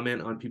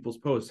 comment on people's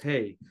posts.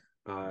 Hey,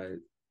 at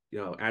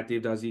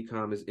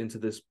Dave.zcom is into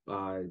this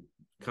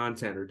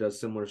content or does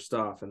similar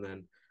stuff. And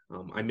then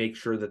I make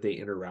sure that they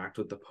interact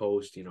with the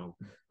post,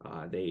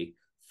 they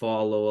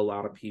follow a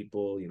lot of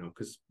people,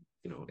 because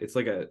it's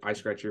like I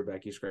scratch your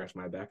back, you scratch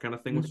my back kind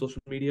of thing with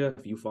social media.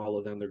 If you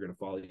follow them, they're going to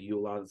follow you a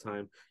lot of the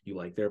time. You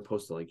like their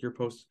posts, to like your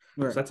posts.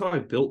 Right. So that's how I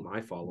built my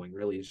following,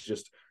 really, is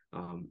just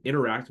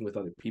interacting with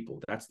other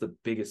people. That's the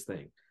biggest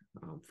thing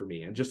for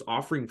me. And just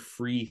offering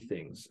free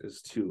things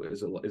is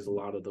a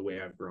lot of the way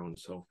I've grown.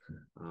 So,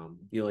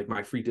 like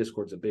my free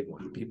Discord's a big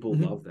one. People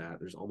love that.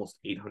 There's almost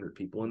 800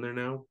 people in there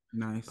now.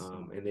 Nice.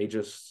 And they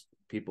just...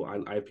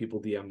 I have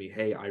people DM me,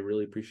 hey, I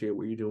really appreciate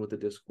what you're doing with the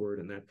Discord,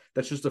 and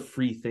that's just a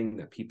free thing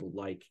that people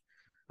like,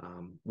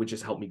 which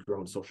has helped me grow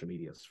in social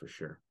medias for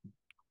sure.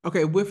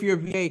 Okay, with your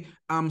VA,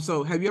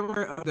 so have you ever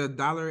heard of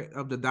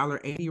the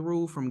 $1.80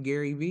 rule from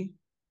Gary Vee?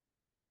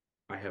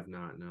 I have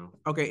not, no.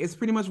 Okay, it's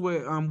pretty much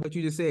what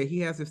you just said. He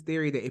has this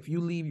theory that if you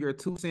leave your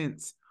 2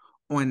 cents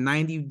on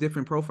 90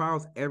 different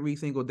profiles every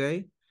single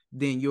day,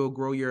 then you'll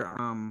grow your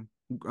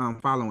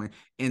following.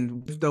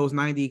 And with those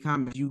 90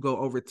 comments, you go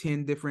over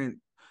 10 different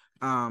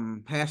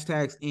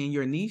hashtags in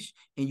your niche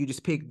and you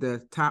just pick the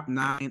top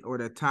 9 or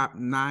the top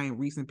 9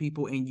 recent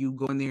people and you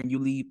go in there and you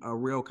leave a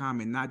real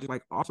comment, not just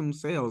like awesome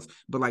sales,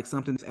 but like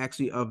something that's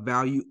actually of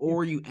value,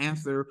 or you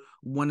answer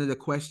one of the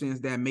questions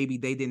that maybe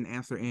they didn't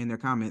answer in their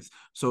comments.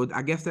 So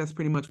I guess that's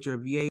pretty much what your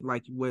VA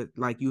like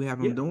you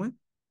have them doing.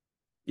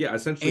 Yeah,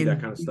 essentially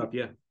that kind of stuff.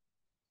 Yeah.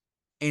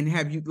 And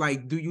have you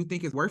do you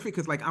think it's worth it?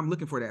 Because I'm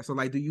looking for that. So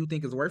do you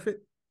think it's worth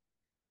it?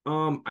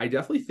 I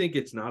definitely think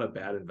it's not a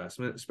bad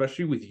investment,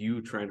 especially with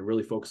you trying to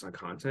really focus on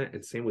content.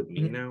 And same with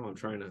me now. I'm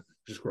trying to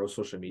just grow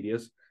social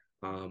medias.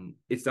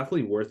 It's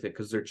definitely worth it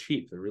because they're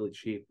cheap. They're really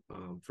cheap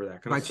for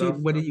that kind of stuff.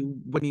 Cheap, what do you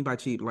mean by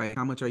cheap? Like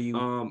how much are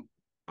you?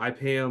 I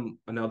pay them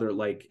another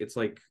it's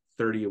like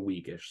 30 a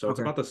weekish. So it's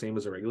about the same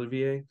as a regular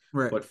VA.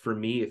 Right. But for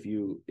me, if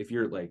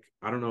you're like,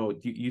 I don't know,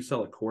 you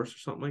sell a course or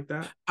something like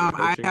that?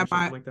 I have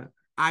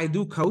I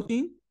do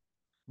coaching,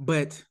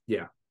 but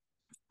yeah.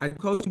 I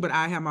coach, but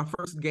I have my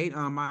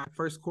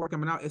first course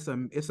coming out. It's a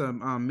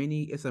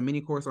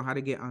mini course on how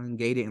to get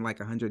ungated in like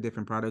 100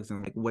 different products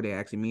and like what it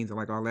actually means and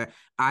like all that.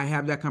 I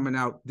have that coming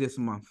out this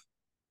month.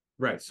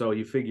 Right. So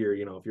you figure,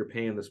 if you're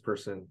paying this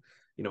person,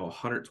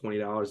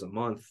 $120 a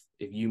month,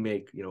 if you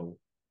make,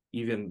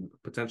 even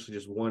potentially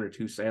just 1 or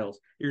 2 sales,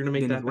 you're going to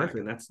make that back.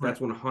 And that's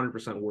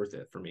 100% worth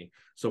it for me.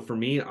 So for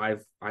me,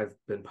 I've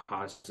been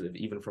positive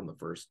even from the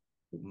first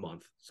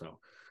month. So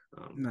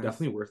nice.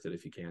 Definitely worth it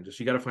if you can. Just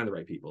you got to find the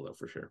right people though,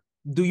 for sure.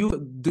 Do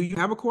you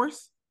have a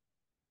course?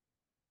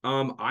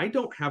 I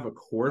don't have a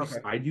course.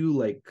 Okay. I do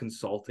like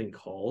consulting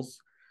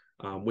calls,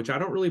 which I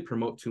don't really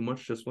promote too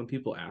much. Just when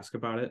people ask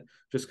about it,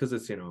 just because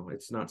it's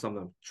it's not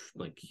something I'm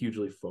like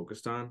hugely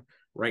focused on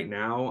right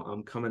now.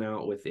 I'm coming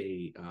out with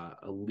a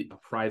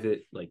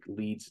private like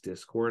leads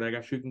Discord, I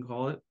guess you can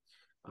call it,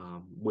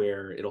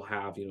 where it'll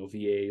have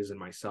VAs and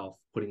myself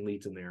putting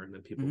leads in there, and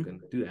then people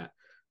can do that.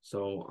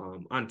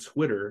 So on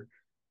Twitter.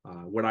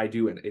 What I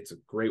do, and it's a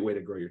great way to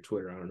grow your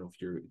Twitter. I don't know if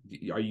do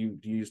you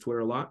use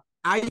Twitter a lot?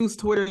 I use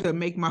Twitter to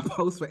make my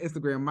posts for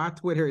Instagram. My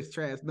Twitter is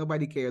trash.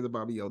 Nobody cares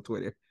about me on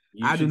Twitter.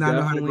 I do not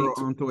know how to grow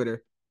on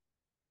Twitter.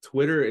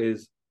 Twitter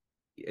is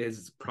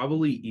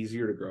probably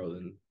easier to grow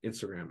than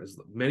Instagram. As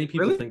many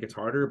people think it's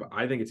harder, but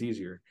I think it's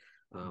easier.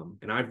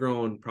 And I've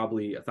grown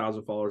probably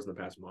 1,000 followers in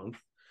the past month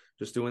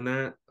just doing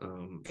that.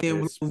 And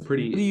it's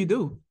pretty. What do you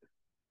do?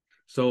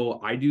 So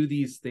I do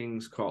these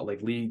things called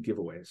like lead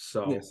giveaways.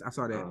 So yes, I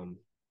saw that.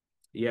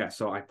 Yeah,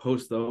 so I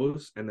post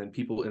those and then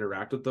people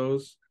interact with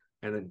those.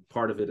 And then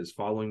part of it is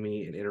following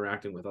me and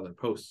interacting with other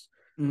posts.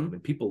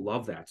 And people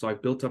love that. So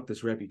I've built up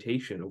this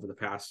reputation over the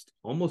past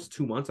almost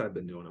 2 months I've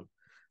been doing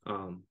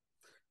them.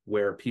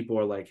 where people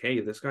are like, hey,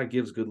 this guy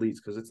gives good leads,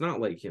 because it's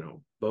not like,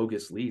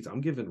 bogus leads.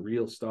 I'm giving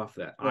real stuff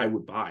that I Right.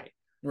 would buy.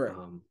 Right.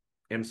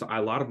 And so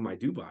a lot of them I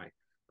do buy.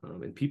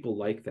 And people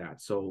like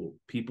that. So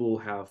people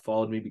have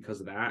followed me because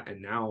of that.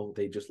 And now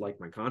they just like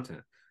my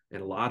content.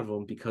 And a lot of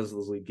them, because of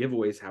those lead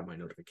giveaways, have my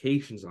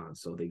notifications on.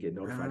 So they get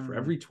notified for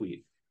every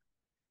tweet.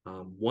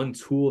 One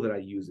tool that I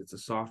use, it's a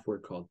software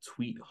called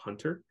Tweet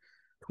Hunter.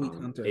 Tweet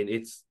Hunter. And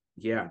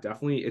yeah,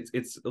 definitely.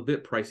 It's a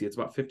bit pricey. It's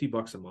about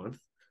 $50 a month.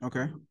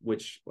 Okay.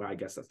 Which, well, I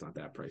guess that's not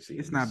that pricey.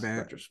 It's not bad.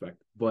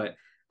 Retrospect. But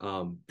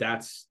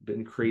that's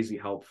been crazy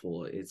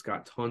helpful. It's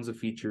got tons of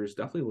features.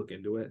 Definitely look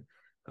into it.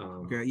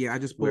 Okay, yeah, I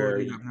just pulled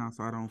it up now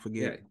so I don't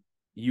forget. Yeah,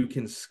 you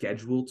can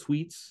schedule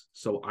tweets.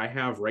 So I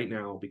have right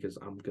now, because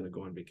I'm going to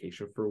go on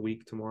vacation for a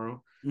week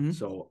tomorrow. Mm-hmm.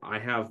 So I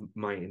have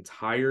my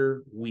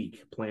entire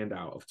week planned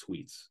out of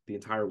tweets, the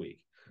entire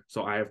week.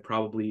 So I have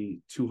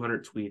probably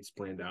 200 tweets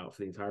planned out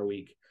for the entire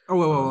week. Oh,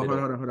 whoa, hold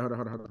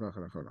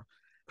on.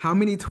 How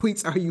many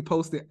tweets are you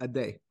posting a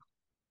day?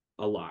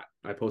 A lot.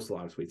 I post a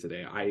lot of tweets a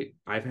day.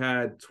 I've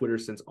had Twitter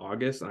since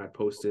August, and I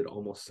posted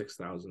almost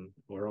 6,000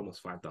 or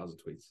almost 5,000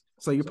 tweets.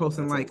 So you're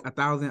posting like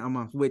 1,000 a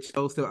month, which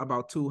goes to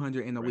about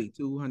 200 in a week,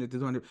 200 to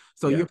 200.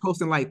 So you're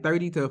posting like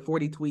 30 to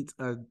 40 tweets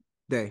a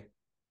day.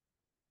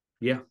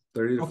 Yeah,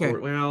 30 to 40.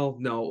 Well,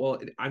 no.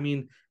 Well, I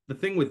mean, the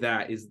thing with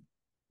that is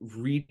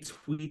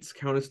retweets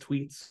count as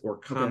tweets, or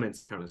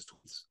comments count as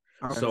tweets.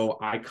 Okay. So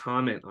I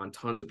comment on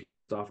tons of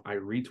people's stuff. I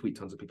retweet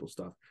tons of people's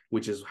stuff,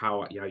 which is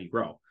how you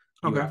grow.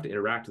 You have to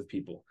interact with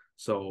people.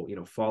 So,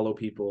 follow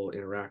people,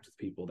 interact with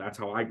people. That's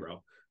how I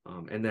grow.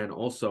 And then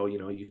also,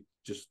 you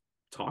just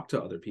talk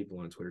to other people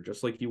on Twitter,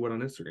 just like you would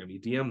on Instagram.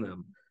 You DM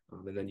them,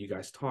 and then you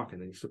guys talk,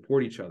 and then you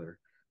support each other.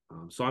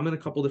 So I'm in a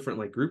couple different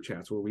like group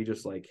chats where we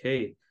just like,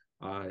 hey,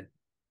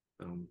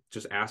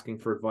 just asking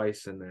for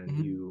advice, and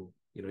then you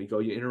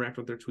interact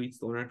with their tweets,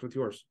 they'll interact with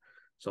yours.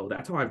 So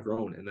that's how I've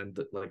grown. And then,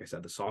 like I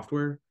said, the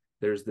software,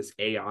 there's this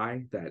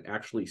AI that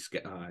actually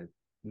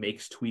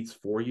makes tweets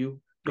for you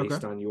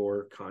based on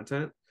your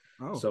content.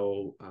 Oh.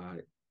 So,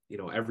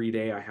 every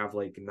day I have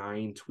like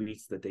 9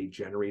 tweets that they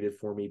generated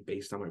for me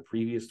based on my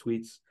previous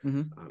tweets.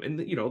 And,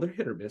 they're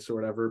hit or miss or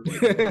whatever.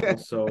 But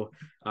also,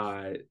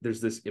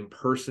 there's this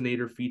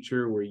impersonator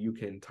feature where you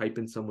can type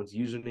in someone's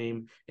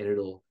username and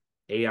it'll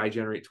AI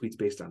generate tweets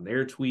based on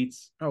their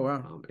tweets. Oh,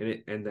 wow.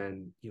 And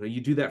then,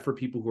 you do that for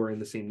people who are in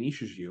the same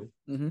niche as you.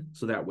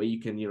 So that way you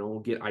can,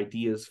 get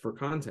ideas for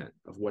content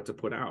of what to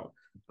put out.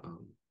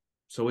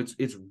 So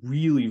it's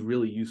really,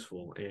 really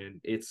useful,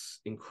 and it's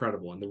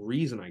incredible. And the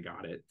reason I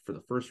got it, for the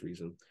first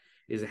reason,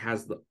 is it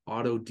has the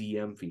auto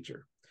DM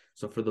feature.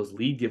 So for those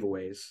lead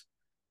giveaways,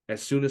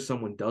 as soon as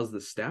someone does the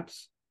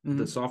steps,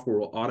 the software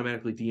will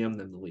automatically DM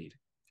them the lead.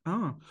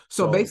 Oh,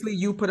 so basically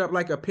you put up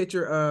like a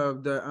picture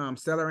of the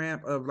seller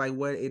amp of like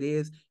what it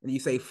is, and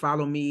you say,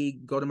 follow me,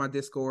 go to my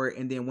Discord,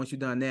 and then once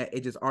you've done that,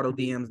 it just auto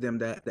DMs them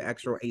the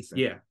actual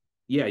ASIN.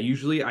 Yeah.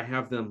 Usually I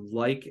have them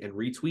like and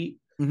retweet.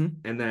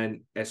 And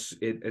then as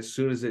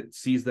soon as it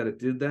sees that it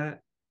did that,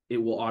 it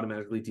will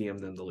automatically DM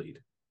them the lead,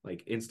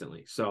 like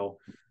instantly. So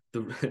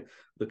the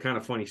kind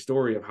of funny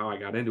story of how I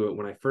got into it,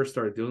 when I first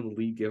started doing the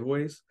lead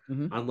giveaways,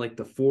 on like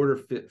the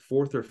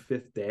fourth or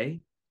fifth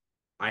day,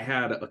 I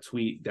had a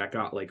tweet that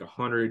got like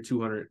 100,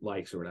 200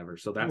 likes or whatever.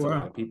 So that's a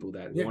lot of people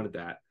that wanted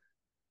that.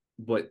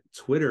 But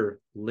Twitter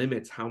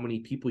limits how many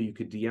people you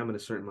could DM in a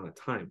certain amount of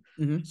time.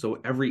 So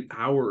every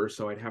hour or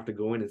so, I'd have to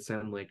go in and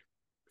send like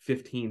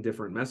 15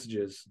 different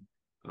messages,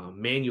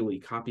 manually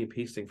copy and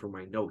pasting from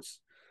my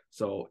notes.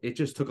 So it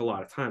just took a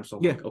lot of time. So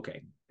I'm like,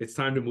 okay, it's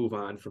time to move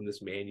on from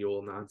this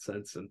manual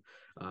nonsense and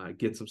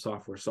get some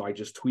software. So I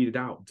just tweeted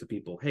out to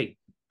people, hey,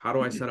 how do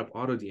I set up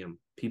auto DM?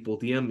 People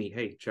DM me,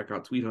 hey, check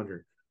out Tweet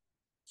Hunter.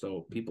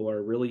 So people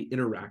are really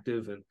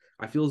interactive, and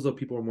I feel as though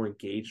people are more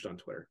engaged on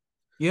Twitter.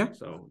 Yeah.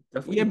 So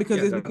definitely,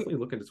 definitely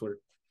look into Twitter.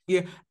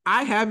 Yeah,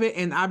 I have it,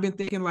 and I've been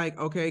thinking like,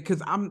 okay,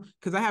 because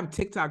I have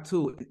TikTok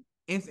too.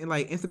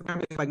 Like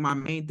Instagram is like my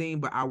main thing,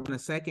 but I want a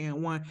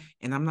second one,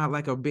 and I'm not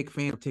like a big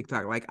fan of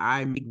TikTok. Like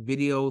I make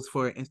videos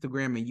for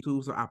Instagram and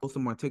YouTube, so I post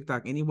them on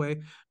TikTok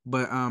anyway.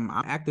 But I'm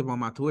active on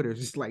my Twitter.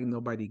 It's just like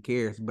nobody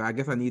cares. But I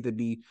guess I need to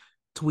be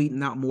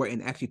tweeting out more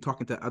and actually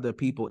talking to other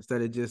people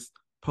instead of just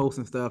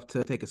posting stuff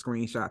to take a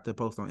screenshot to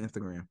post on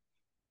Instagram.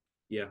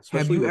 Yeah.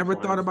 Have you ever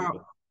thought about?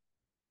 People.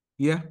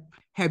 Yeah.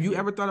 Have you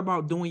ever thought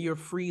about doing your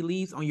free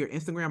leads on your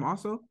Instagram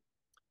also?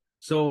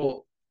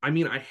 So I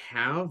mean, I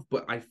have,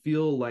 but I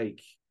feel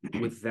like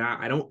with that,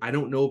 I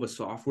don't know of a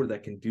software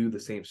that can do the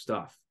same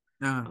stuff.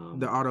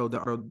 The auto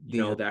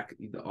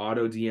DM. The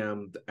auto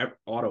DM,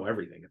 auto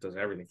everything. It does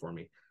everything for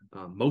me.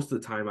 Most of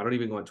the time, I don't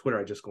even go on Twitter.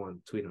 I just go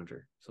on Tweet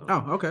Hunter. So,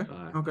 okay.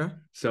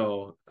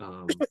 So,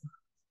 with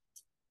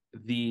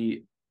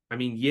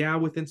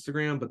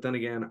Instagram, but then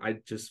again, I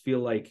just feel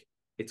like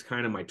it's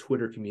kind of my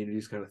Twitter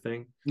communities kind of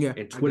thing. Yeah.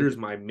 And Twitter's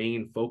my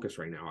main focus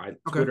right now. I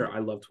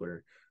love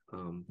Twitter.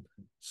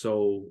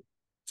 So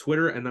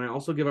Twitter, and then I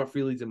also give out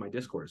free leads in my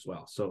Discord as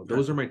well. So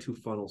those are my 2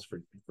 funnels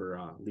for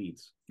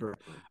leads. Right.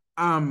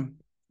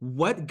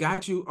 What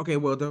got you? Okay,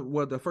 well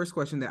the first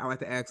question that I like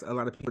to ask a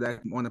lot of people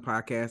that come on the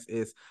podcast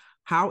is,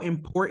 how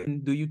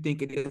important do you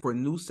think it is for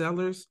new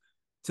sellers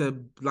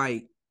to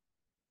like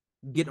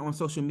get on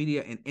social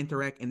media and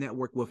interact and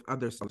network with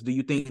other sellers? Do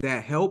you think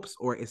that helps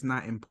or it's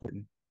not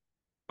important?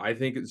 I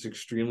think it's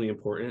extremely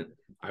important.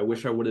 I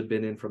wish I would have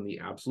been in from the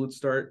absolute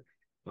start.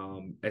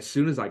 As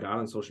soon as I got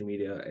on social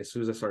media, as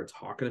soon as I started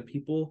talking to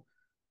people,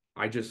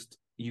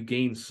 you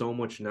gain so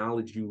much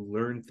knowledge, you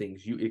learn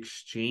things, you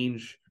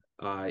exchange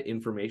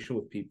information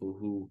with people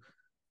who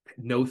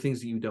know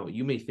things that you don't.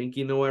 You may think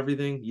you know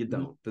everything, you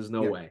don't. There's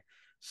no Yeah. way.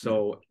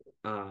 So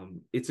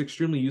it's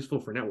extremely useful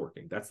for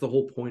networking. That's the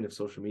whole point of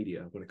social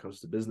media when it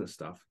comes to business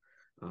stuff.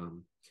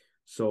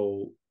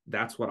 So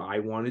that's what I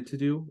wanted to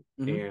do,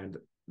 Mm-hmm. and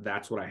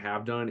that's what I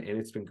have done, and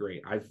it's been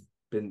great.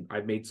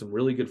 I've made some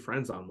really good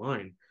friends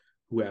online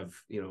who have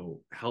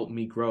helped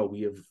me grow.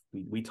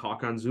 We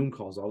talk on Zoom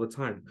calls all the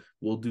time.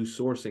 We'll do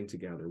sourcing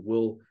together.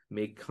 We'll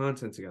make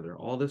content together.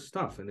 All this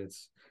stuff, and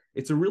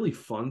it's a really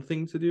fun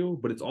thing to do,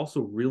 but it's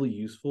also really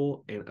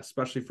useful, and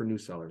especially for new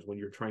sellers when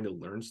you're trying to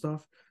learn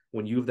stuff,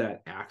 when you have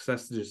that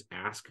access to just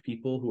ask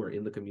people who are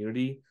in the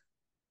community,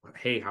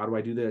 hey, how do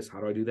I do this?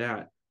 How do I do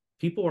that?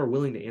 People are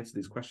willing to answer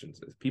these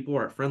questions. People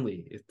are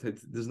friendly.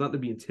 There's nothing to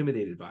be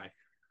intimidated by,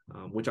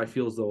 which I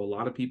feel as though a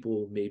lot of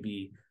people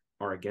maybe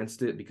are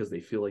against it because they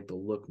feel like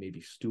they'll look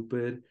maybe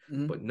stupid,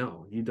 Mm-hmm. but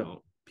no, you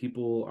don't.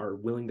 People are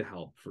willing to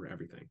help for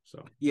everything.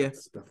 So Yeah,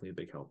 that's definitely a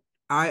big help.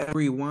 I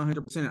agree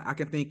 100%. I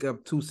can think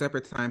of two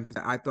separate times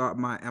that I thought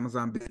my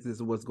Amazon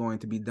business was going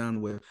to be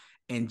done with.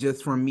 And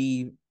just from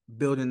me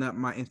building up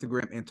my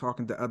Instagram and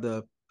talking to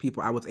other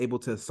people, I was able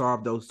to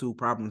solve those two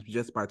problems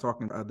just by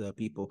talking to other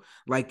people.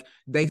 Like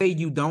they say,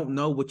 you don't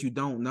know what you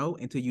don't know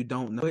until you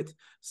don't know it.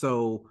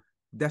 So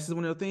that's just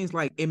one of the things.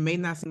 Like it may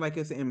not seem like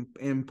it's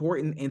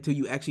important until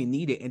you actually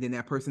need it, and then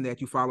that person that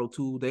you followed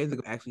 2 days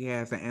ago actually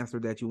has the answer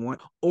that you want,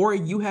 or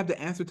you have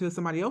the answer to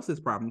somebody else's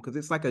problem, because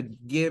it's like a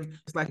give.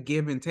 It's like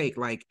give and take.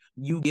 Like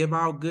you give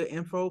out good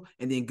info,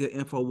 and then good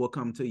info will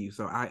come to you.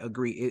 So I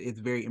agree. It's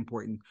very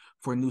important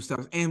for new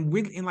stuff, and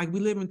we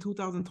live in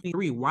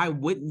 2023. Why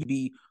wouldn't you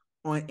be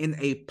on in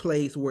a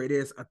place where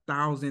there's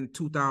 1,000,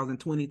 2,000,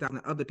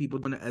 20,000 other people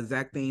doing the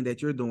exact thing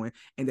that you're doing,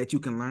 and that you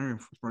can learn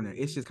from there?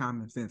 It's just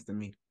common sense to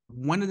me.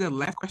 One of the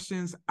last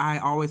questions I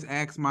always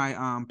ask my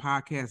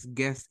podcast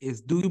guests is,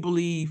 do you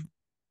believe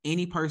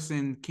any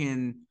person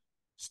can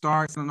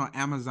start selling on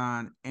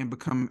Amazon and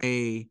become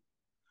a,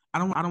 I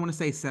don't want to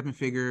say 7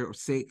 figure or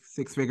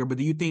six figure, but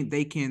do you think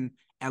they can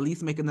at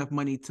least make enough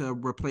money to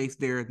replace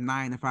their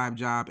 9 to 5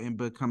 job and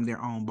become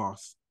their own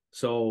boss?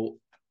 So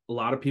a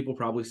lot of people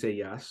probably say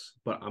yes,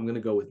 but I'm going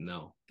to go with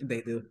no.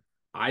 They do.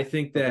 I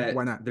think Okay, that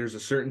why not? there's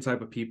a certain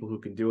type of people who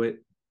can do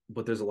it,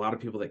 but there's a lot of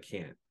people that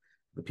can't.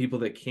 The people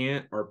that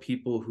can't are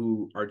people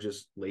who are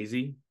just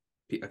lazy,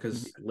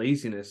 because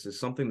laziness is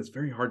something that's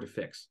very hard to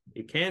fix.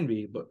 It can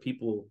be, but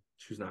people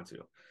choose not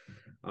to.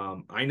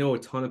 I know a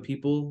ton of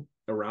people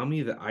around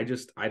me that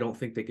I don't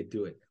think they could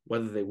do it,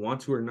 whether they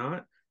want to or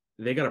not.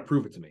 They got to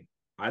prove it to me.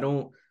 I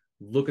don't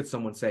look at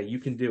someone and say you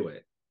can do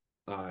it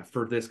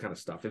for this kind of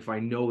stuff if I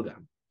know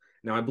them.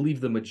 Now, I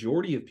believe the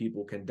majority of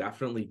people can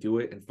definitely do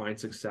it and find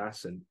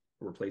success and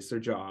replace their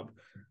job.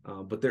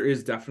 But there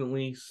is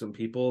definitely some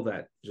people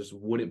that just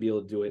wouldn't be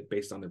able to do it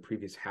based on their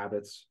previous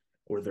habits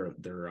or their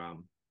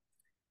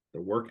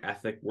work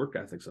ethic. Work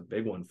ethic's a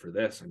big one for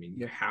this. I mean,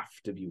 you Yeah. have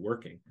to be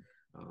working.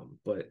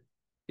 But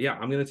yeah,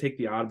 I'm going to take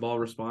the oddball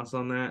response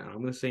on that. And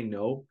I'm going to say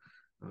no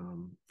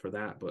for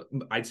that. But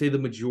I'd say the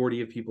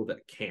majority of people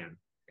that can.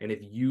 And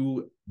if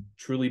you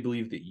truly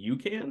believe that you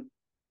can,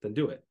 then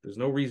do it. There's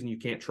no reason you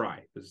can't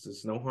try.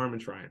 There's no harm in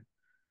trying.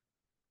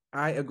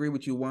 I agree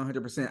with you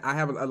 100%. I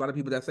have a lot of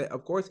people that say,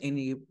 of course,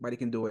 anybody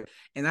can do it.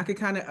 And I can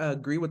kind of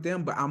agree with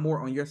them, but I'm more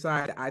on your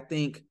side. I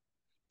think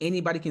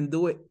anybody can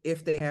do it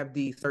if they have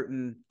these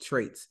certain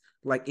traits.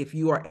 Like if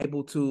you are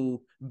able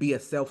to be a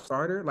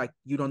self-starter, like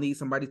you don't need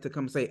somebody to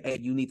come say, hey,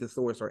 you need to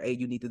source, or hey,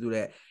 you need to do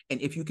that.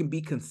 And if you can be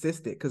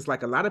consistent, because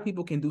like a lot of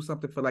people can do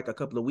something for like a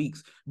couple of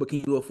weeks, but can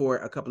you do it for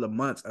a couple of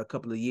months, a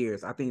couple of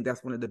years? I think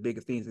that's one of the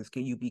biggest things is,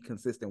 can you be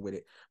consistent with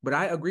it? But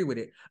I agree with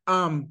it.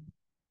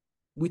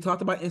 We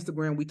talked about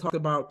Instagram, we talked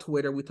about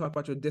Twitter, we talked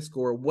about your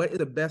Discord. What is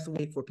the best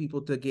way for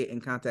people to get in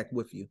contact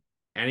with you?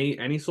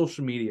 Any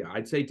social media,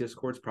 I'd say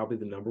Discord's probably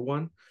the number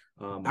one.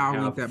 I I'll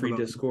link have that free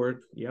below.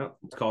 Discord. Yeah,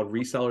 it's called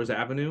Resellers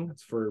Avenue.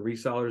 It's for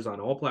resellers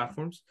on all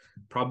platforms,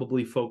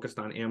 probably focused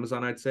on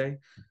Amazon, I'd say.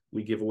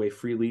 We give away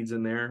free leads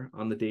in there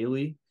on the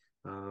daily,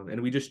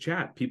 and we just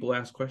chat. People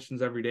ask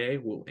questions every day.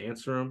 We'll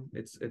answer them.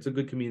 It's a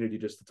good community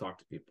just to talk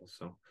to people.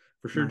 So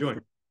for sure, Nice.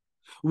 join.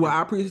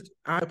 Well, Yeah,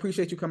 I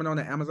appreciate you coming on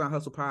the Amazon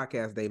Hustle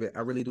podcast, David.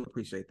 I really do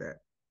appreciate that.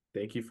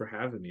 thank you for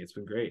having me. It's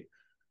been great.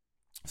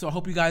 So I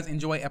hope you guys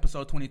enjoy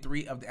episode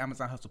 23 of the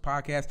Amazon Hustle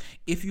podcast.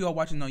 If you are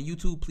watching on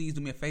YouTube, please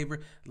do me a favor,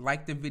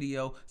 like the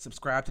video,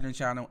 subscribe to the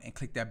channel, and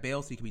click that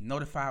bell so you can be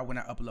notified when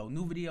I upload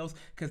new videos.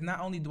 Because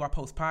not only do I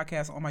post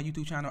podcasts on my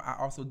YouTube channel, I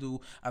also do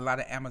a lot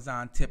of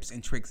Amazon tips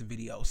and tricks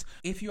videos.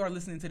 If you are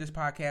listening to this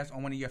podcast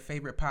on one of your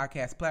favorite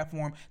podcast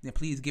platforms, then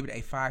please give it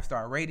a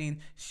 5-star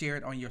rating, share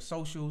it on your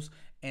socials,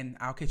 and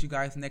I'll catch you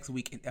guys next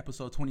week in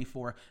episode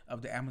 24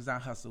 of the Amazon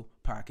Hustle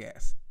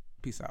podcast.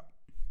 Peace out.